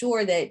you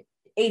ensure that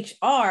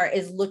HR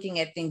is looking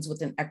at things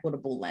with an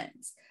equitable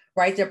lens,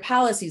 right? Their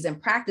policies and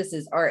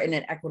practices are in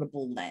an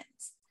equitable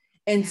lens.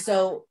 And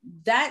so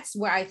that's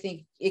where I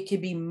think it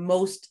could be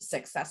most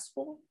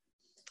successful.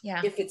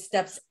 If it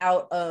steps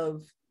out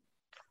of,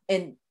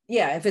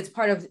 if it's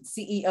part of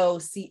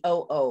CEO,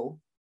 COO,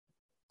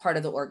 part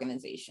of the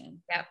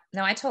organization. Yeah,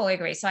 no, I totally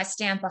agree. So I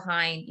stand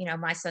behind,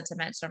 my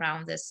sentiments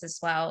around this as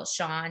well,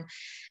 Sean.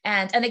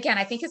 And again,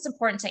 I think it's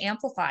important to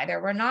amplify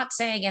there. We're not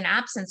saying in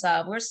absence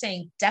of, we're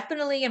saying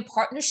definitely in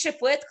partnership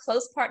with,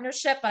 close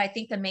partnership. But I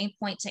think the main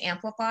point to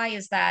amplify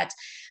is that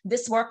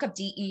this work of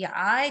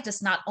DEI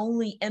does not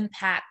only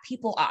impact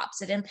people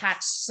ops, it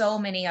impacts so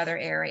many other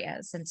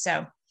areas. And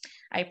so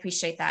I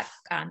appreciate that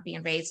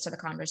being raised to the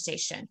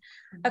conversation.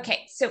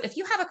 Okay, so if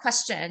you have a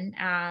question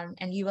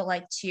and you would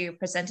like to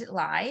present it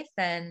live,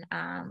 then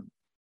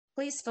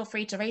please feel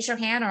free to raise your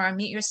hand or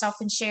unmute yourself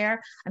and share.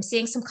 I'm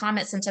seeing some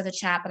comments into the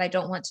chat, but I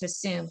don't want to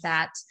assume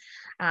that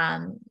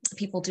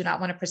people do not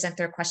want to present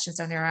their questions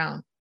on their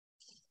own.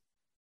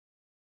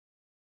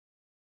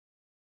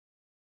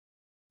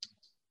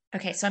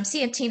 Okay, so I'm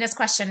seeing Tina's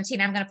question.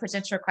 Tina, I'm going to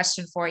present your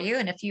question for you.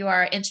 And if you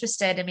are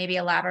interested in maybe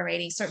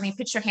elaborating, certainly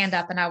put your hand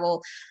up and I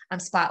will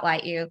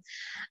spotlight you.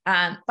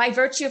 By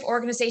virtue of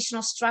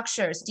organizational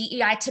structures,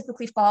 DEI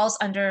typically falls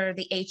under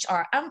the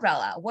HR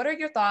umbrella. What are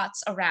your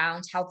thoughts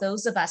around how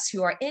those of us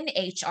who are in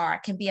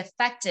HR can be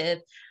effective,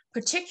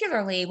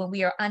 particularly when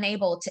we are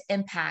unable to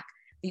impact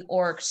the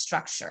org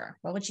structure?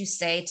 What would you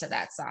say to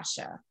that,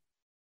 Sacha?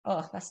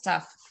 Oh, that's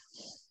tough.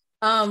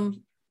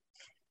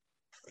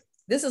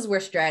 This is where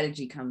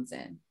strategy comes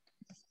in,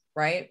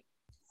 right?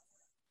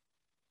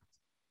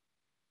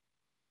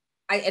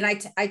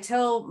 I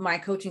tell my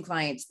coaching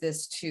clients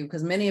this too,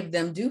 because many of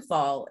them do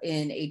fall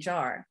in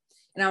HR.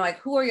 And I'm like,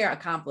 who are your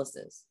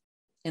accomplices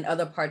in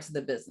other parts of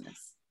the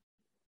business?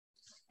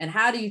 And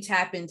how do you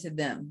tap into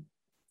them?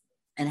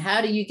 And how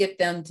do you get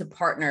them to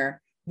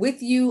partner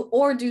with you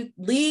or do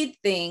lead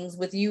things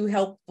with you,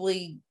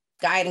 helpfully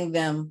guiding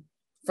them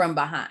from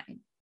behind,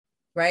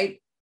 right?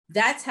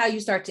 That's how you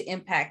start to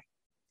impact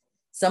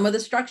some of the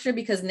structure,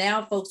 because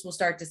now folks will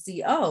start to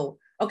see, oh,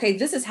 okay,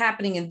 this is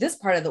happening in this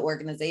part of the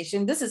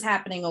organization. This is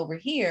happening over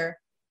here.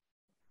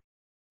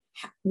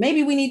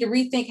 Maybe we need to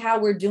rethink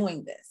how we're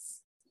doing this,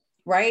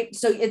 right?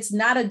 So it's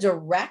not a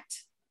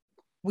direct,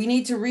 we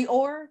need to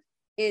reorg.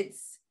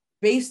 It's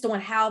based on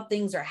how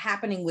things are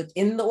happening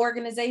within the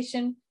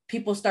organization.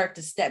 people start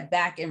to step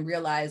back and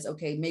realize,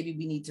 okay, maybe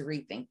we need to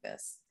rethink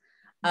this.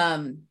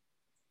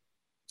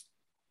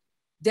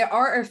 There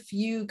are a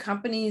few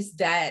companies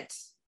that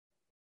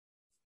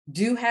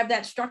do have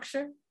that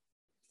structure.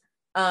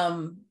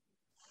 And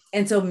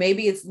so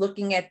maybe it's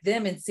looking at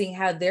them and seeing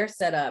how they're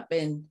set up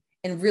and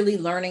really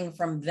learning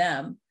from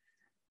them.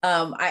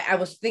 I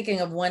was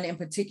thinking of one in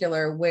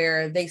particular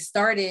where they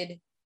started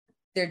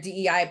their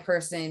DEI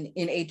person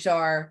in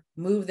HR,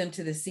 moved them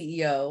to the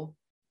CEO.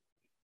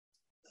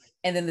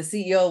 And then the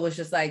CEO was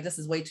just like, this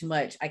is way too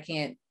much. I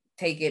can't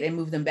take it, and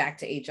move them back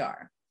to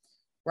HR.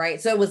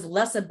 Right. So it was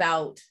less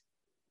about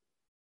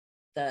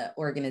the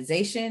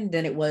organization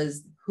than it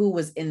was who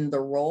was in the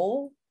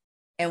role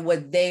and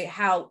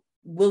how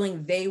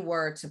willing they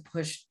were to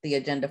push the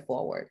agenda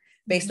forward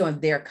based on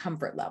their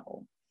comfort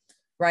level.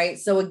 Right.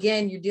 So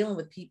again, you're dealing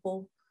with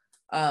people.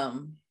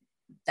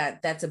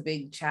 That's a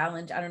big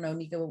challenge. I don't know,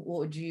 Nika, what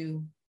would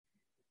you?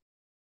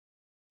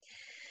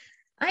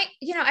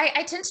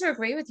 I tend to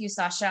agree with you,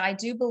 Sacha. I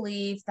do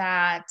believe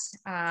that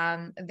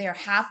there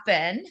have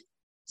been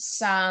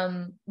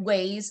some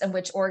ways in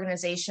which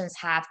organizations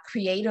have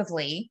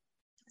creatively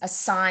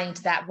assigned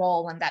that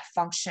role and that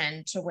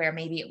function to where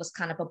maybe it was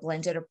kind of a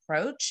blended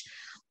approach.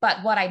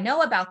 But what I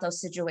know about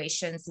those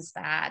situations is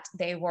that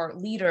they were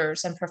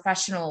leaders and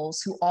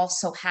professionals who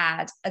also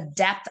had a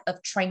depth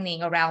of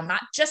training around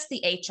not just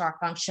the HR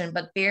function,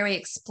 but very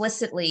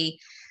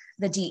explicitly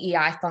the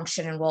DEI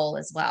function and role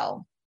as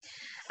well.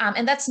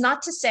 And that's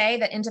not to say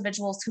that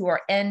individuals who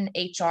are in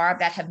HR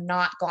that have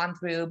not gone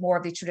through more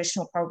of the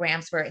traditional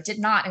programs where it did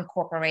not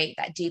incorporate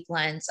that deep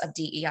lens of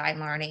DEI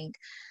learning,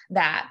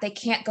 that they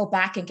can't go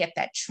back and get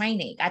that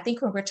training. I think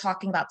when we're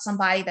talking about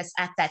somebody that's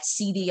at that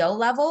CDO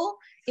level,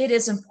 it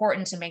is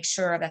important to make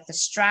sure that the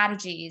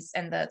strategies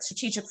and the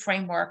strategic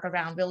framework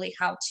around really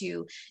how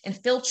to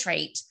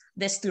infiltrate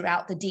this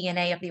throughout the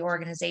DNA of the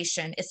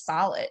organization is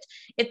solid.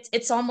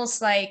 It's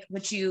almost like,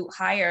 would you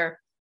hire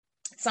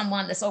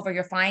someone that's over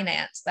your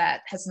finance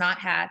that has not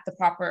had the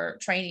proper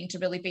training to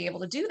really be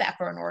able to do that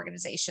for an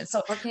organization?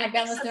 So or can't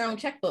balance their own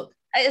checkbook.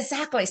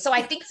 Exactly. So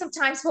I think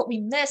sometimes what we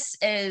miss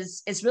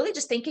is really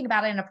just thinking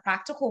about it in a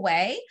practical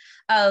way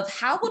of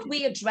how would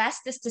we address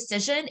this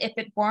decision if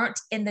it weren't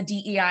in the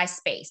DEI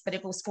space, but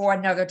if it was for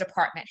another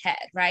department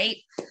head, right?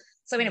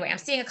 So anyway, I'm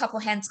seeing a couple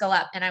hands go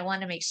up, and I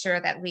want to make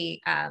sure that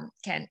we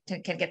can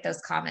get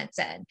those comments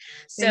in.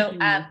 So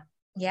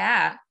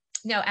yeah.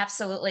 No,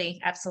 absolutely.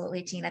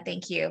 Absolutely, Tina.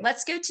 Thank you.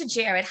 Let's go to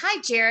Jared.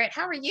 Hi, Jared.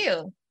 How are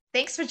you?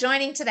 Thanks for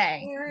joining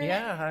today.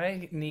 Yeah.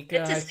 Hi,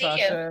 Nika. Hi,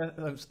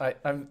 Sacha.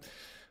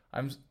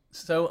 I'm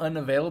so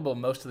unavailable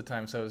most of the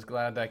time, so I was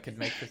glad I could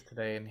make this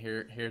today and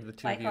hear the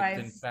two of you.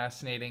 It's been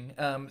fascinating.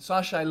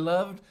 Sacha, I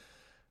loved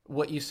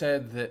what you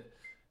said that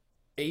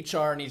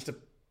HR needs to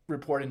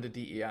report into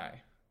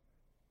DEI.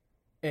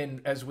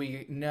 And as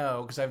we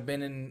know, because I've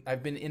been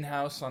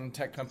in-house on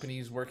tech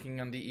companies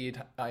working on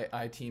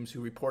DEI teams who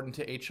report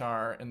into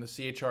HR, and the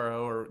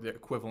CHRO or the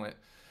equivalent,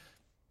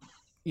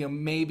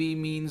 maybe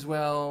means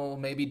well,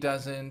 maybe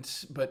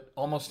doesn't, but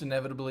almost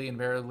inevitably,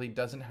 invariably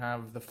doesn't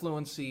have the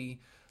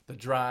fluency, the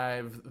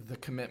drive, the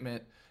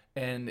commitment,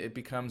 and it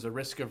becomes a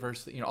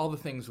risk-averse, all the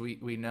things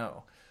we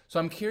know. So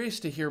I'm curious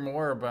to hear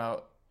more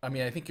about,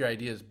 I think your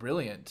idea is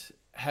brilliant.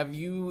 Have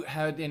you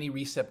had any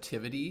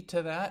receptivity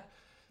to that?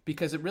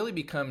 Because it really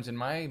becomes, in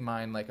my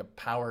mind, like a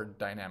power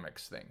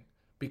dynamics thing,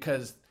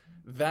 because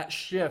that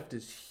shift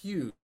is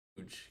huge.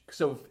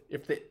 So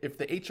if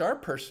the HR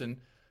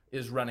person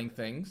is running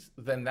things,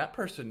 then that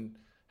person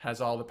has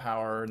all the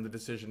power and the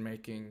decision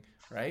making,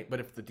 right?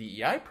 But if the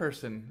DEI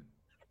person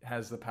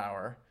has the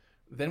power,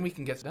 then we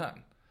can get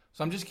done.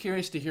 So I'm just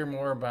curious to hear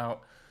more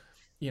about,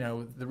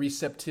 the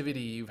receptivity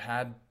you've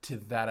had to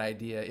that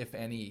idea, if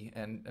any,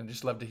 and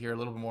just love to hear a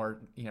little more,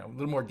 a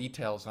little more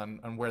details on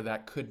where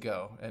that could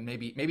go, and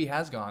maybe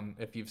has gone,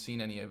 if you've seen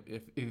any of,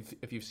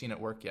 if you've seen it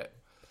work yet.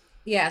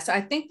 Yeah, so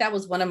I think that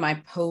was one of my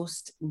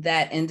posts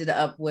that ended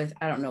up with,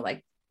 I don't know,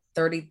 like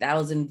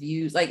 30,000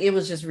 views. Like, it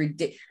was just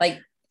ridiculous. Like,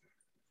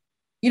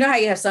 how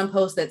you have some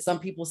posts that some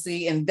people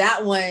see, and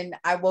that one,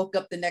 I woke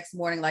up the next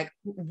morning like,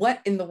 what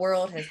in the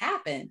world has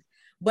happened?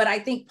 But I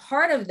think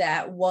part of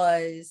that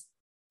was,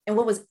 and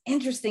what was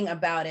interesting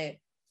about it,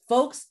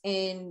 folks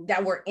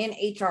that were in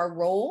HR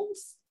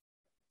roles,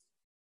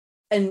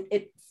 and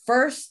at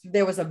first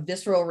there was a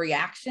visceral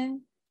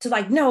reaction to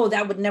like, no,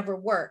 that would never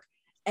work.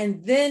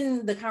 And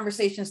then the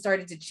conversation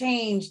started to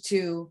change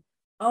to,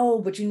 oh,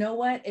 but you know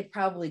what? It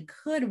probably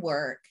could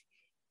work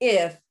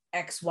if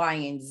X, Y,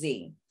 and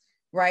Z,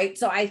 right?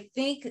 So I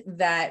think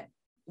that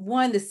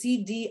one, the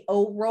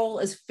CDO role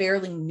is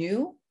fairly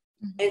new.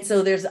 And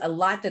so there's a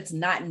lot that's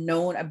not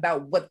known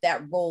about what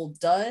that role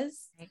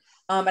does.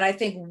 And I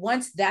think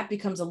once that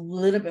becomes a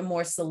little bit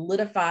more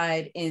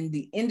solidified in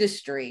the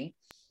industry,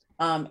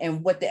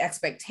 and what the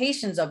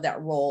expectations of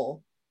that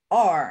role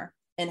are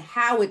and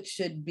how it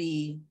should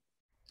be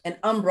an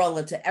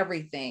umbrella to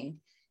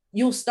everything,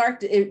 you'll start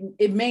to,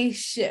 it may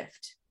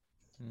shift.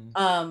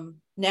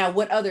 Now,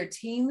 what other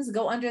teams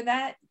go under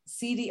that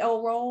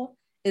CDO role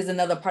is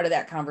another part of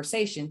that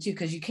conversation too,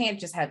 because you can't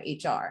just have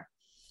HR,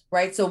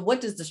 right? So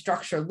what does the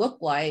structure look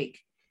like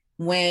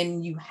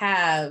when you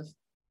have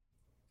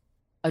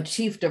a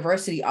chief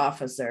diversity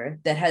officer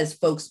that has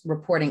folks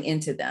reporting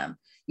into them?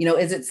 You know,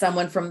 is it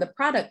someone from the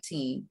product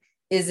team?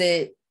 Is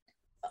it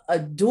a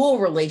dual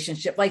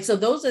relationship? Like, so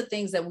those are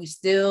things that we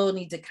still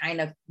need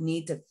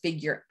to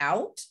figure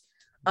out.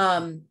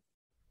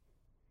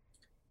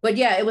 But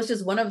yeah, it was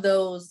just one of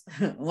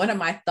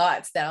my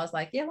thoughts that I was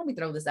like, yeah, let me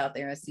throw this out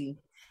there and see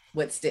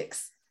what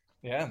sticks.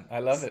 Yeah, I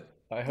love it.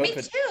 I hope Me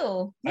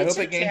too,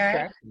 it gains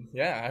traction.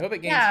 Yeah, I hope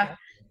it gains traction.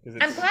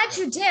 I'm glad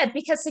you did,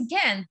 because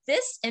again,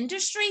 this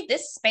industry,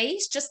 this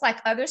space, just like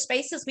other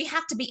spaces, we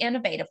have to be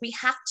innovative. We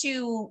have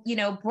to,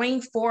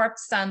 bring forth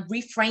some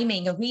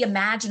reframing and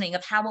reimagining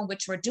of how in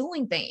which we're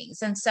doing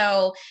things. And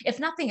so if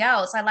nothing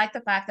else, I like the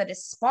fact that it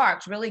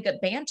sparked really good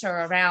banter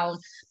around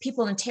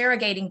people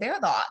interrogating their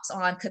thoughts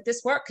on, could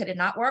this work? Could it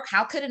not work?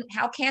 How can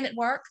it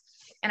work?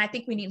 And I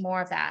think we need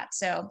more of that.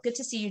 So good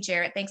to see you,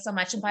 Jarrett. Thanks so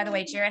much. And by the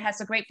way, Jarrett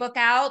has a great book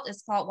out.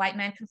 It's called White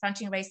Men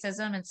Confronting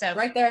Racism. And so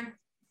right there.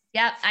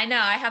 Yep, I know.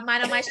 I have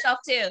mine on my shelf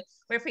too.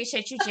 We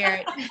appreciate you,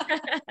 Jarrett.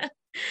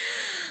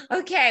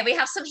 Okay, we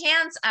have some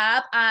hands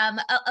up.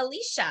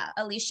 Alicia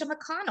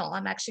McConnell.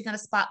 I'm actually going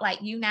to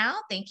spotlight you now.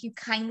 Thank you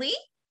kindly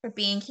for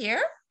being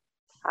here.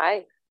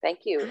 Hi,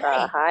 thank you.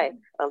 Hi. Hi,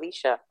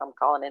 Alicia. I'm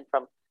calling in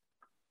from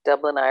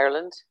Dublin,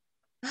 Ireland.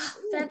 Oh,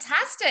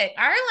 fantastic,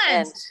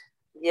 Ireland.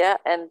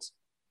 And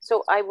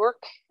so I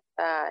work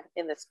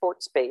in the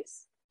sports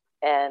space,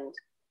 and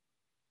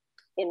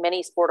in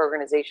many sport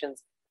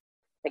organizations,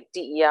 like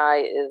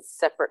DEI is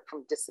separate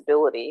from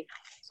disability.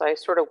 So I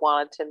sort of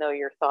wanted to know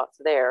your thoughts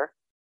there.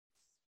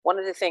 One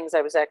of the things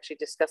I was actually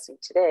discussing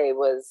today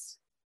was,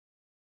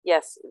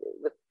 yes,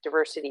 with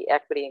diversity,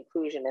 equity,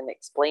 inclusion, and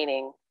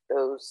explaining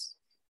those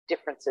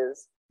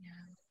differences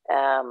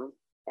and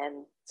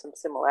some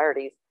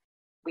similarities.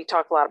 We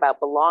talk a lot about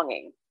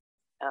belonging.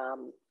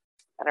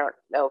 I don't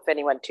know if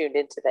anyone tuned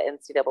into the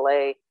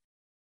NCAA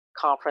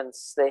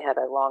conference. They had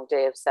a long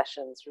day of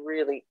sessions.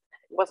 Really,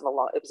 it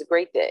was a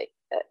great day.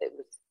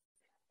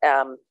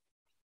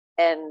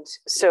 And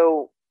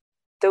so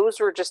those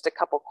were just a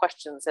couple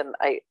questions, and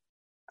I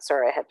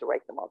had to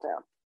write them all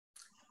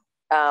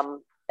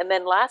down. And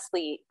then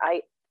lastly,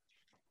 I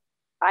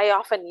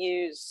often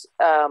use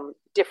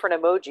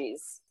different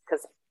emojis,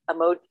 because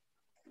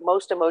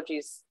most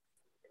emojis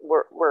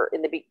were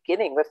in the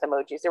beginning with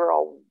emojis. They were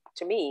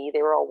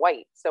all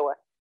white. So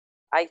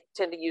I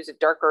tend to use a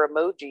darker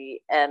emoji,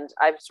 and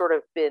I've sort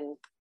of been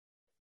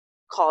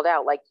called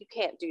out, like, you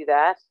can't do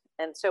that.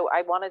 And so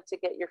I wanted to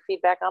get your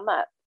feedback on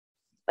that.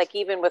 Like,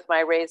 even with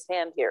my raised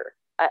hand here,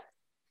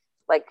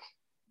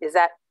 is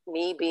that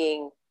me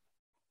being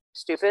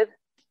stupid?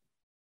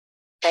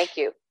 Thank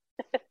you.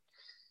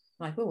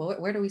 Like,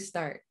 where do we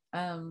start?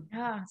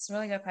 It's a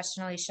really good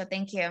question, Alicia.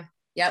 Thank you.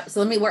 Yep.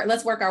 So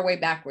let's work our way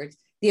backwards.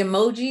 The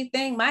emoji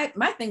thing, my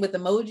thing with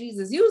emojis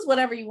is use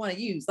whatever you want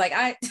to use. Like,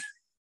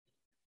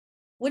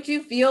 what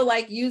you feel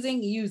like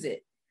using, use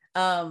it.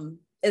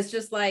 It's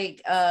just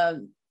like,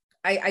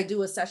 I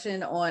do a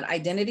session on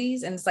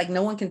identities, and it's like,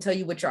 no one can tell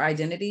you what your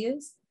identity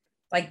is.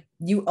 Like,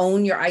 you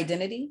own your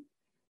identity.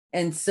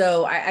 And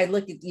so I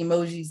look at the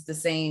emojis the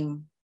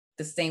same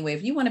way.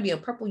 If you want to be a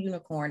purple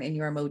unicorn in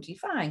your emoji,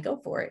 fine, go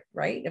for it.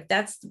 Right. If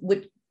that's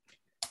what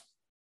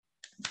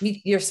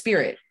your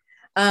spirit.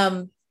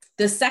 The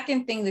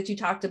second thing that you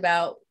talked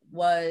about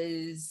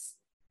was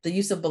the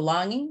use of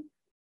belonging.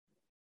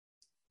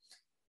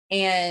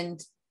 And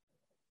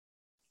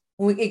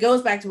it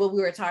goes back to what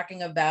we were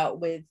talking about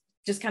with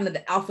just kind of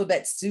the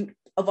alphabet soup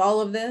of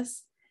all of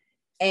this.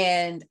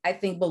 And I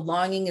think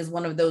belonging is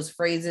one of those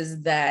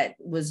phrases that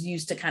was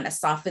used to kind of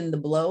soften the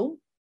blow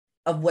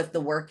of what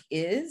the work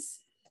is.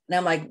 And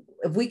I'm like,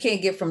 if we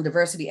can't get from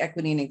diversity,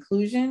 equity, and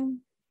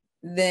inclusion,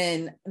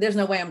 then there's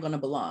no way I'm going to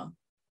belong,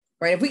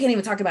 right? If we can't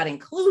even talk about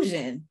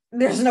inclusion,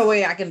 there's no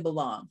way I can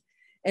belong.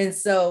 And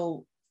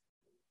so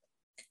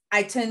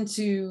I tend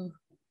to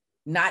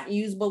not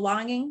use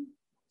belonging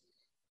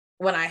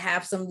when I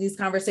have some of these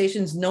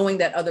conversations, knowing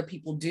that other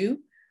people do.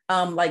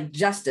 Like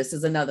justice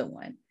is another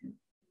one.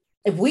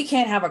 If we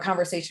can't have a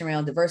conversation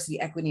around diversity,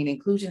 equity, and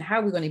inclusion, how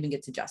are we going to even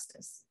get to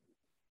justice?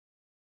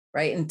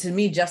 Right. And to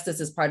me, justice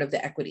is part of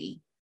the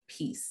equity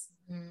piece.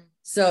 Mm-hmm.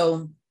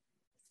 So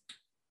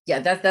yeah,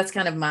 that's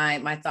kind of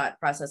my thought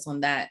process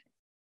on that.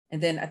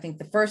 And then I think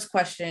the first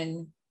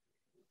question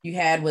you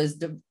had was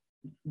the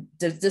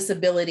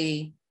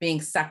disability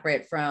being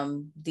separate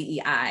from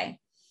DEI.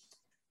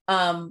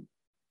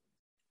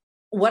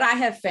 What I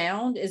have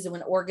found is that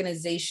when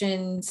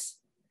organizations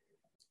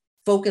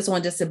focus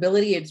on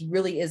disability, it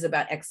really is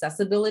about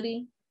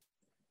accessibility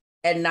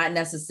and not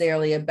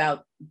necessarily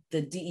about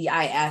the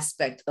DEI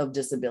aspect of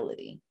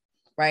disability,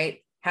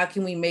 right? How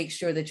can we make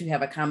sure that you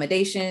have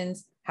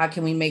accommodations? How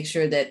can we make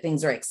sure that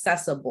things are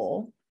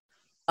accessible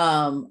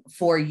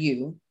for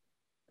you?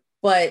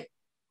 But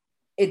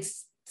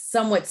it's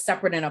somewhat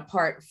separate and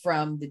apart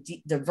from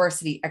the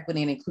diversity,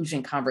 equity, and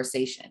inclusion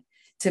conversation.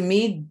 To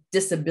me,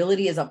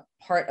 disability is a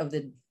part of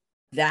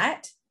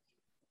that,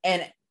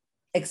 and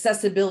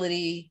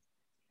accessibility,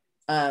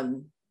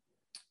 all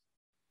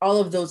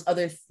of those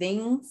other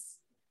things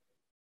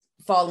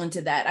fall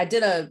into that. I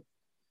did a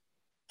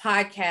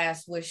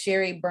podcast with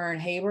Sherry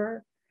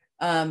Byrne-Haber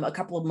a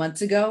couple of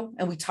months ago,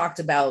 and we talked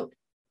about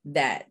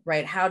that,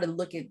 right? How to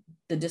look at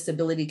the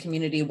disability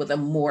community with a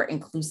more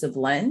inclusive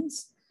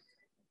lens.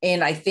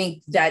 And I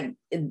think that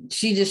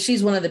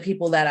she's one of the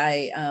people that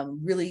I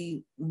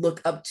really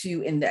look up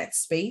to in that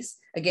space.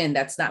 Again,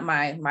 that's not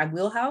my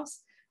wheelhouse,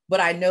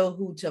 but I know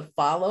who to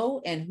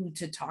follow and who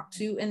to talk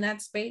to in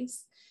that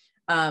space.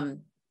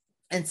 And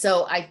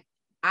so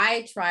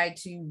I try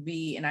to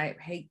be, and I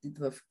hate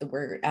the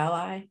word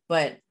ally,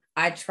 but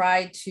I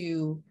try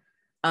to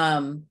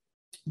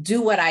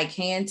do what I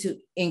can to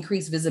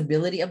increase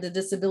visibility of the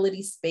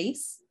disability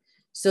space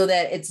so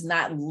that it's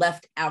not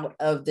left out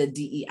of the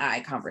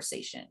DEI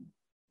conversation.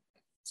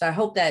 So I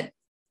hope that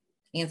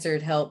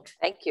helped.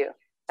 Thank you.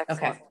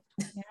 Excellent. Okay.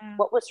 Yeah.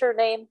 What was her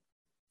name?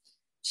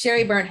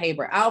 Sherry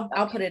Byrne-Haber.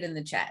 I'll put it in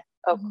the chat.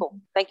 Oh, cool.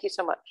 Thank you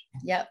so much.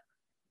 Yep.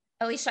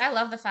 Alicia, I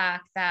love the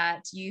fact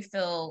that you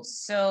feel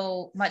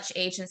so much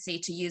agency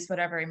to use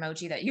whatever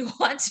emoji that you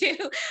want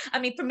to. I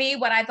mean, for me,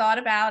 what I thought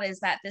about is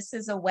that this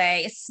is a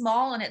way, it's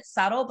small and it's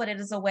subtle, but it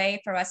is a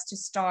way for us to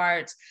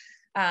start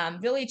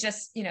really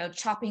just,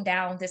 chopping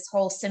down this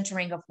whole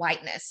centering of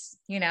whiteness,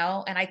 and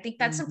I think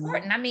that's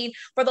important. I mean,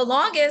 for the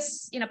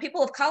longest,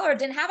 people of color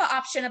didn't have an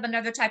option of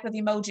another type of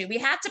emoji. We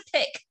had to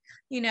pick,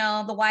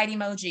 the white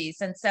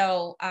emojis. And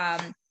so,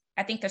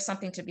 I think there's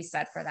something to be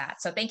said for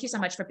that. So thank you so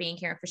much for being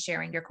here and for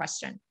sharing your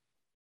question.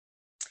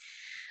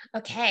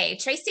 Okay,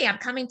 Tracy, I'm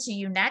coming to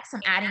you next.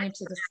 I'm adding you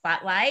to the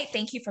spotlight.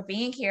 Thank you for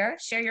being here.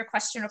 Share your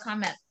question or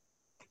comment.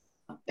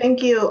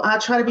 Thank you.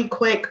 I'll try to be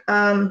quick.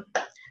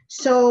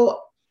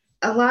 So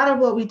a lot of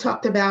what we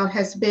talked about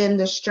has been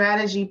the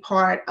strategy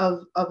part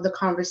of the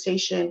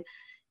conversation.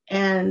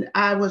 And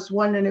I was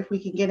wondering if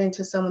we could get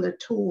into some of the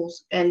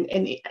tools. And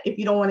if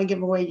you don't want to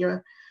give away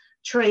your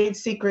trade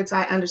secrets,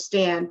 I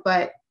understand,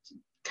 but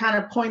kind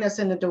of point us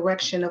in the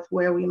direction of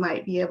where we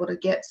might be able to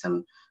get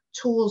some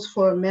tools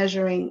for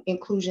measuring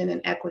inclusion and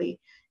equity.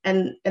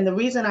 And the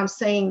reason I'm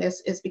saying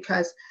this is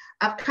because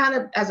I've kind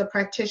of, as a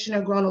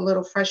practitioner, grown a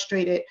little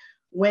frustrated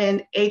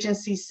when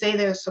agencies say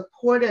they're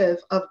supportive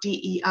of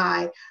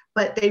DEI,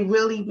 but they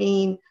really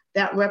mean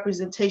that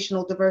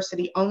representational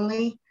diversity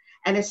only.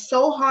 And it's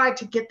so hard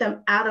to get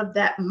them out of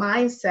that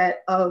mindset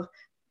of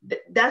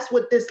that's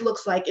what this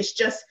looks like. It's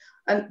just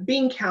a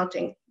bean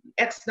counting,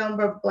 X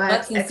number of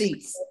Blacks, and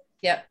seats.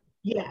 Yep.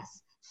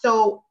 Yes.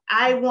 So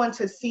I want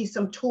to see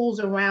some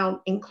tools around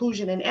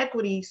inclusion and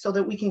equity so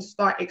that we can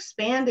start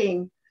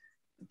expanding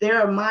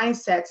their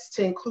mindsets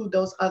to include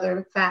those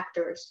other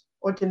factors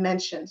or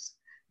dimensions.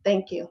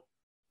 Thank you.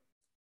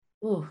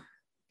 Ooh,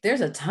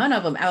 there's a ton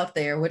of them out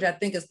there, which I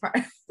think is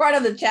part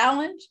of the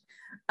challenge.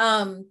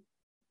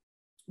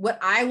 What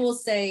I will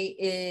say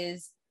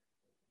is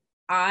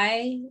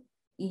I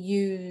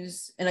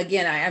use, and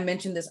again, I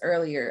mentioned this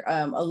earlier,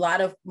 a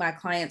lot of my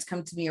clients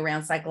come to me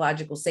around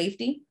psychological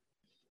safety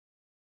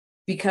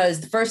because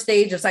the first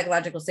stage of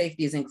psychological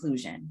safety is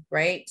inclusion,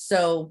 right?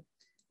 So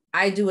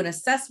I do an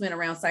assessment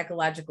around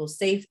psychological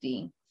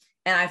safety,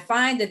 and I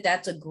find that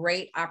that's a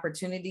great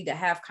opportunity to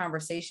have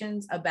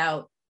conversations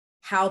about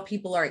how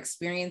people are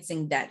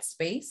experiencing that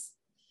space.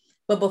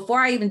 But before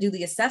I even do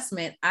the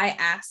assessment, I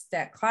ask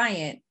that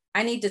client,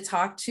 I need to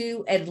talk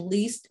to at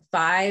least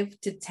 5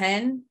 to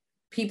 10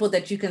 people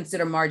that you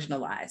consider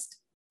marginalized.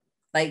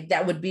 Like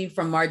that would be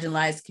from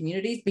marginalized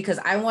communities, because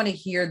I want to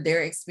hear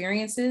their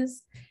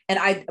experiences. And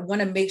I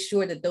want to make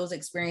sure that those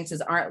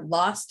experiences aren't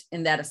lost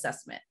in that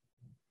assessment.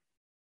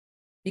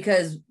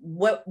 Because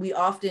what we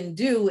often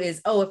do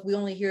is, oh, if we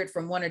only hear it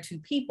from 1 or 2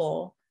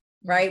 people,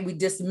 right, we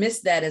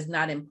dismiss that as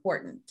not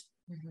important.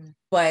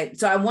 But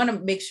so I want to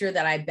make sure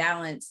that I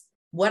balance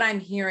what I'm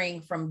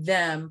hearing from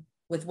them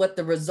with what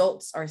the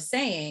results are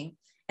saying.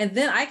 And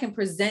then I can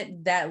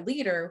present that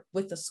leader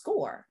with a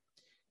score.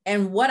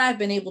 And what I've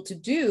been able to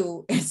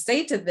do is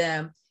say to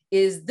them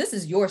is, this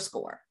is your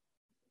score.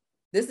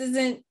 This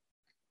isn't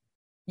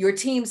your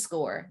team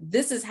score.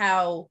 This is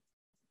how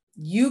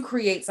you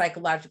create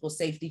psychological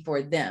safety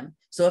for them.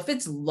 So if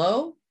it's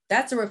low,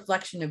 that's a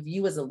reflection of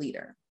you as a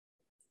leader.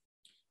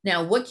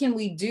 Now, what can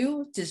we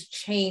do to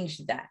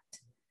change that?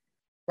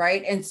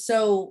 Right? And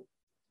so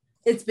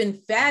it's been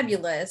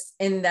fabulous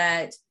in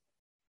that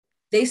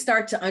they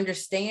start to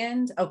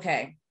understand,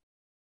 okay,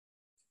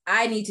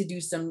 I need to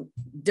do some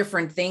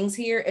different things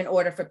here in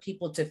order for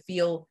people to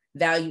feel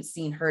valued,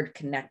 seen, heard,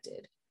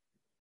 connected,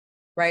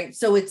 right?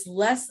 So it's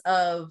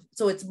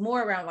it's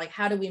more around like,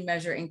 how do we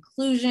measure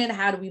inclusion?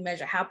 How do we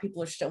measure how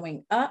people are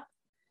showing up?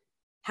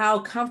 How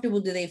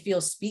comfortable do they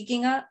feel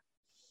speaking up,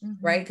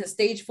 right? Because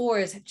stage 4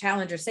 is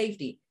challenger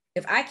safety.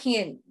 If I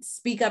can't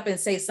speak up and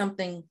say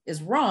something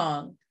is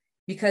wrong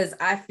because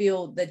I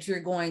feel that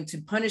you're going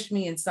to punish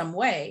me in some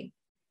way,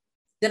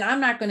 then I'm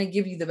not going to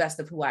give you the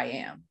best of who I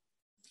am.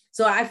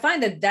 So I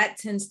find that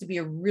tends to be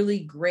a really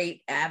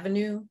great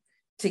avenue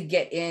to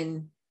get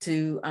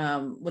into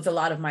with a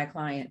lot of my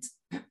clients.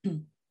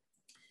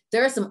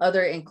 there are some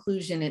other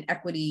inclusion and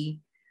equity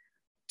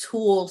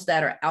tools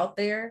that are out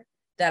there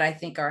that I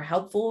think are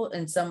helpful.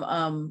 And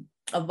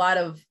a lot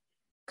of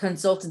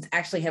consultants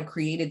actually have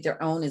created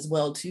their own as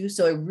well too.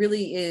 So it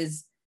really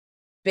is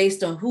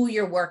based on who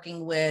you're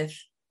working with,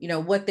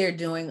 what they're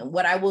doing.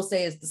 What I will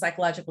say is the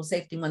psychological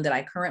safety one that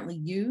I currently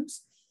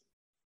use,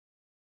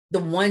 the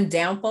one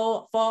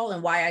downfall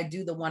and why I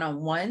do the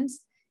one-on-ones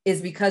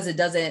is because it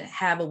doesn't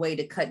have a way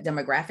to cut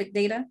demographic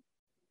data.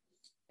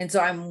 And so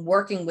I'm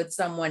working with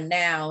someone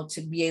now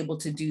to be able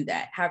to do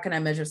that. How can I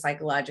measure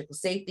psychological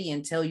safety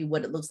and tell you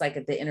what it looks like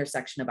at the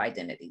intersection of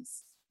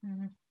identities?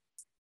 Mm-hmm.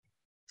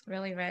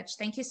 Really rich.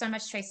 Thank you so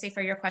much, Tracy,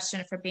 for your question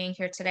and for being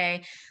here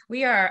today.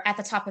 We are at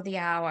the top of the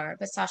hour,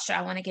 but Sacha,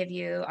 I want to give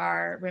you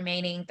our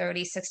remaining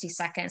 30, 60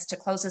 seconds to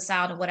close this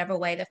out in whatever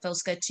way that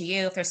feels good to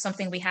you. If there's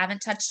something we haven't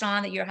touched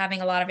on that you're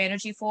having a lot of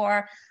energy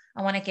for,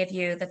 I want to give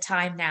you the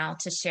time now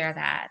to share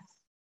that.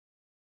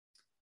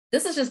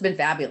 This has just been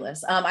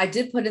fabulous. I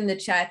did put in the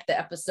chat the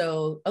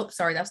episode. Oh,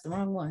 sorry, that's the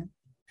wrong one.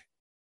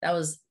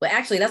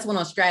 Actually, that's one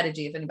on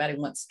strategy, if anybody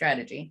wants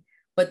strategy.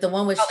 But the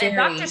one with Sherry.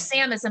 Dr.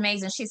 Sam is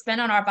amazing. She's been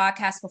on our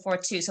podcast before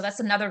too. So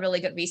that's another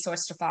really good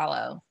resource to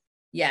follow.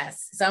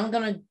 Yes. So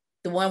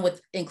the one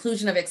with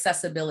inclusion of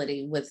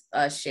accessibility with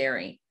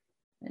Sherry.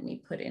 Let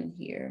me put in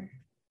here.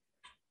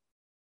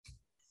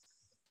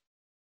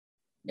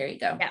 There you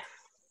go.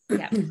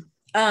 Yeah.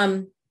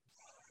 Yeah.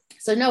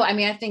 So no,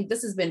 I think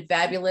this has been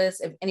fabulous.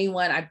 If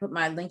anyone, I put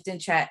my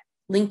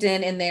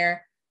LinkedIn in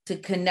there to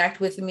connect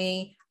with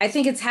me. I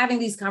think it's having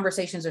these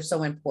conversations are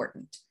so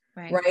important,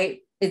 right?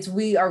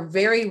 We are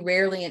very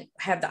rarely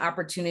have the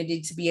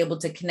opportunity to be able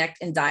to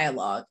connect and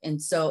dialogue.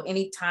 And so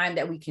anytime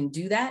that we can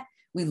do that,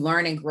 we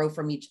learn and grow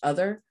from each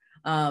other.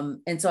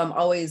 And so I'm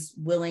always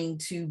willing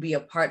to be a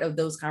part of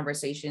those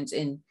conversations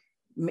and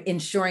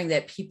ensuring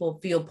that people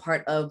feel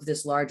part of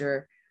this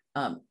larger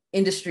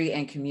industry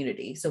and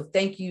community. So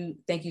thank you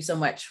so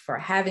much for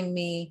having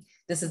me.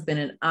 This has been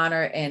an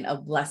honor and a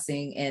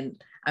blessing.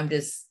 And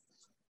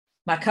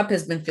my cup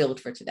has been filled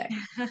for today.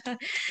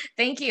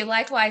 Thank you.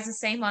 Likewise, the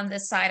same on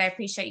this side. I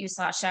appreciate you,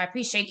 Sacha. I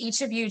appreciate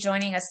each of you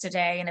joining us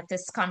today. And if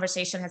this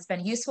conversation has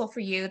been useful for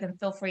you, then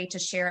feel free to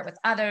share it with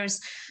others.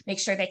 Make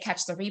sure they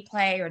catch the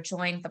replay or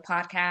join the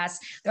podcast.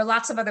 There are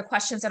lots of other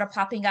questions that are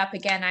popping up.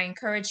 Again, I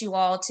encourage you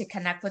all to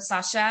connect with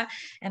Sacha,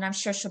 and I'm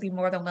sure she'll be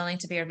more than willing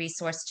to be a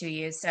resource to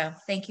you. So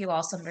thank you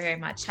all so very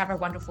much. Have a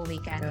wonderful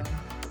weekend.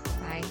 Yeah.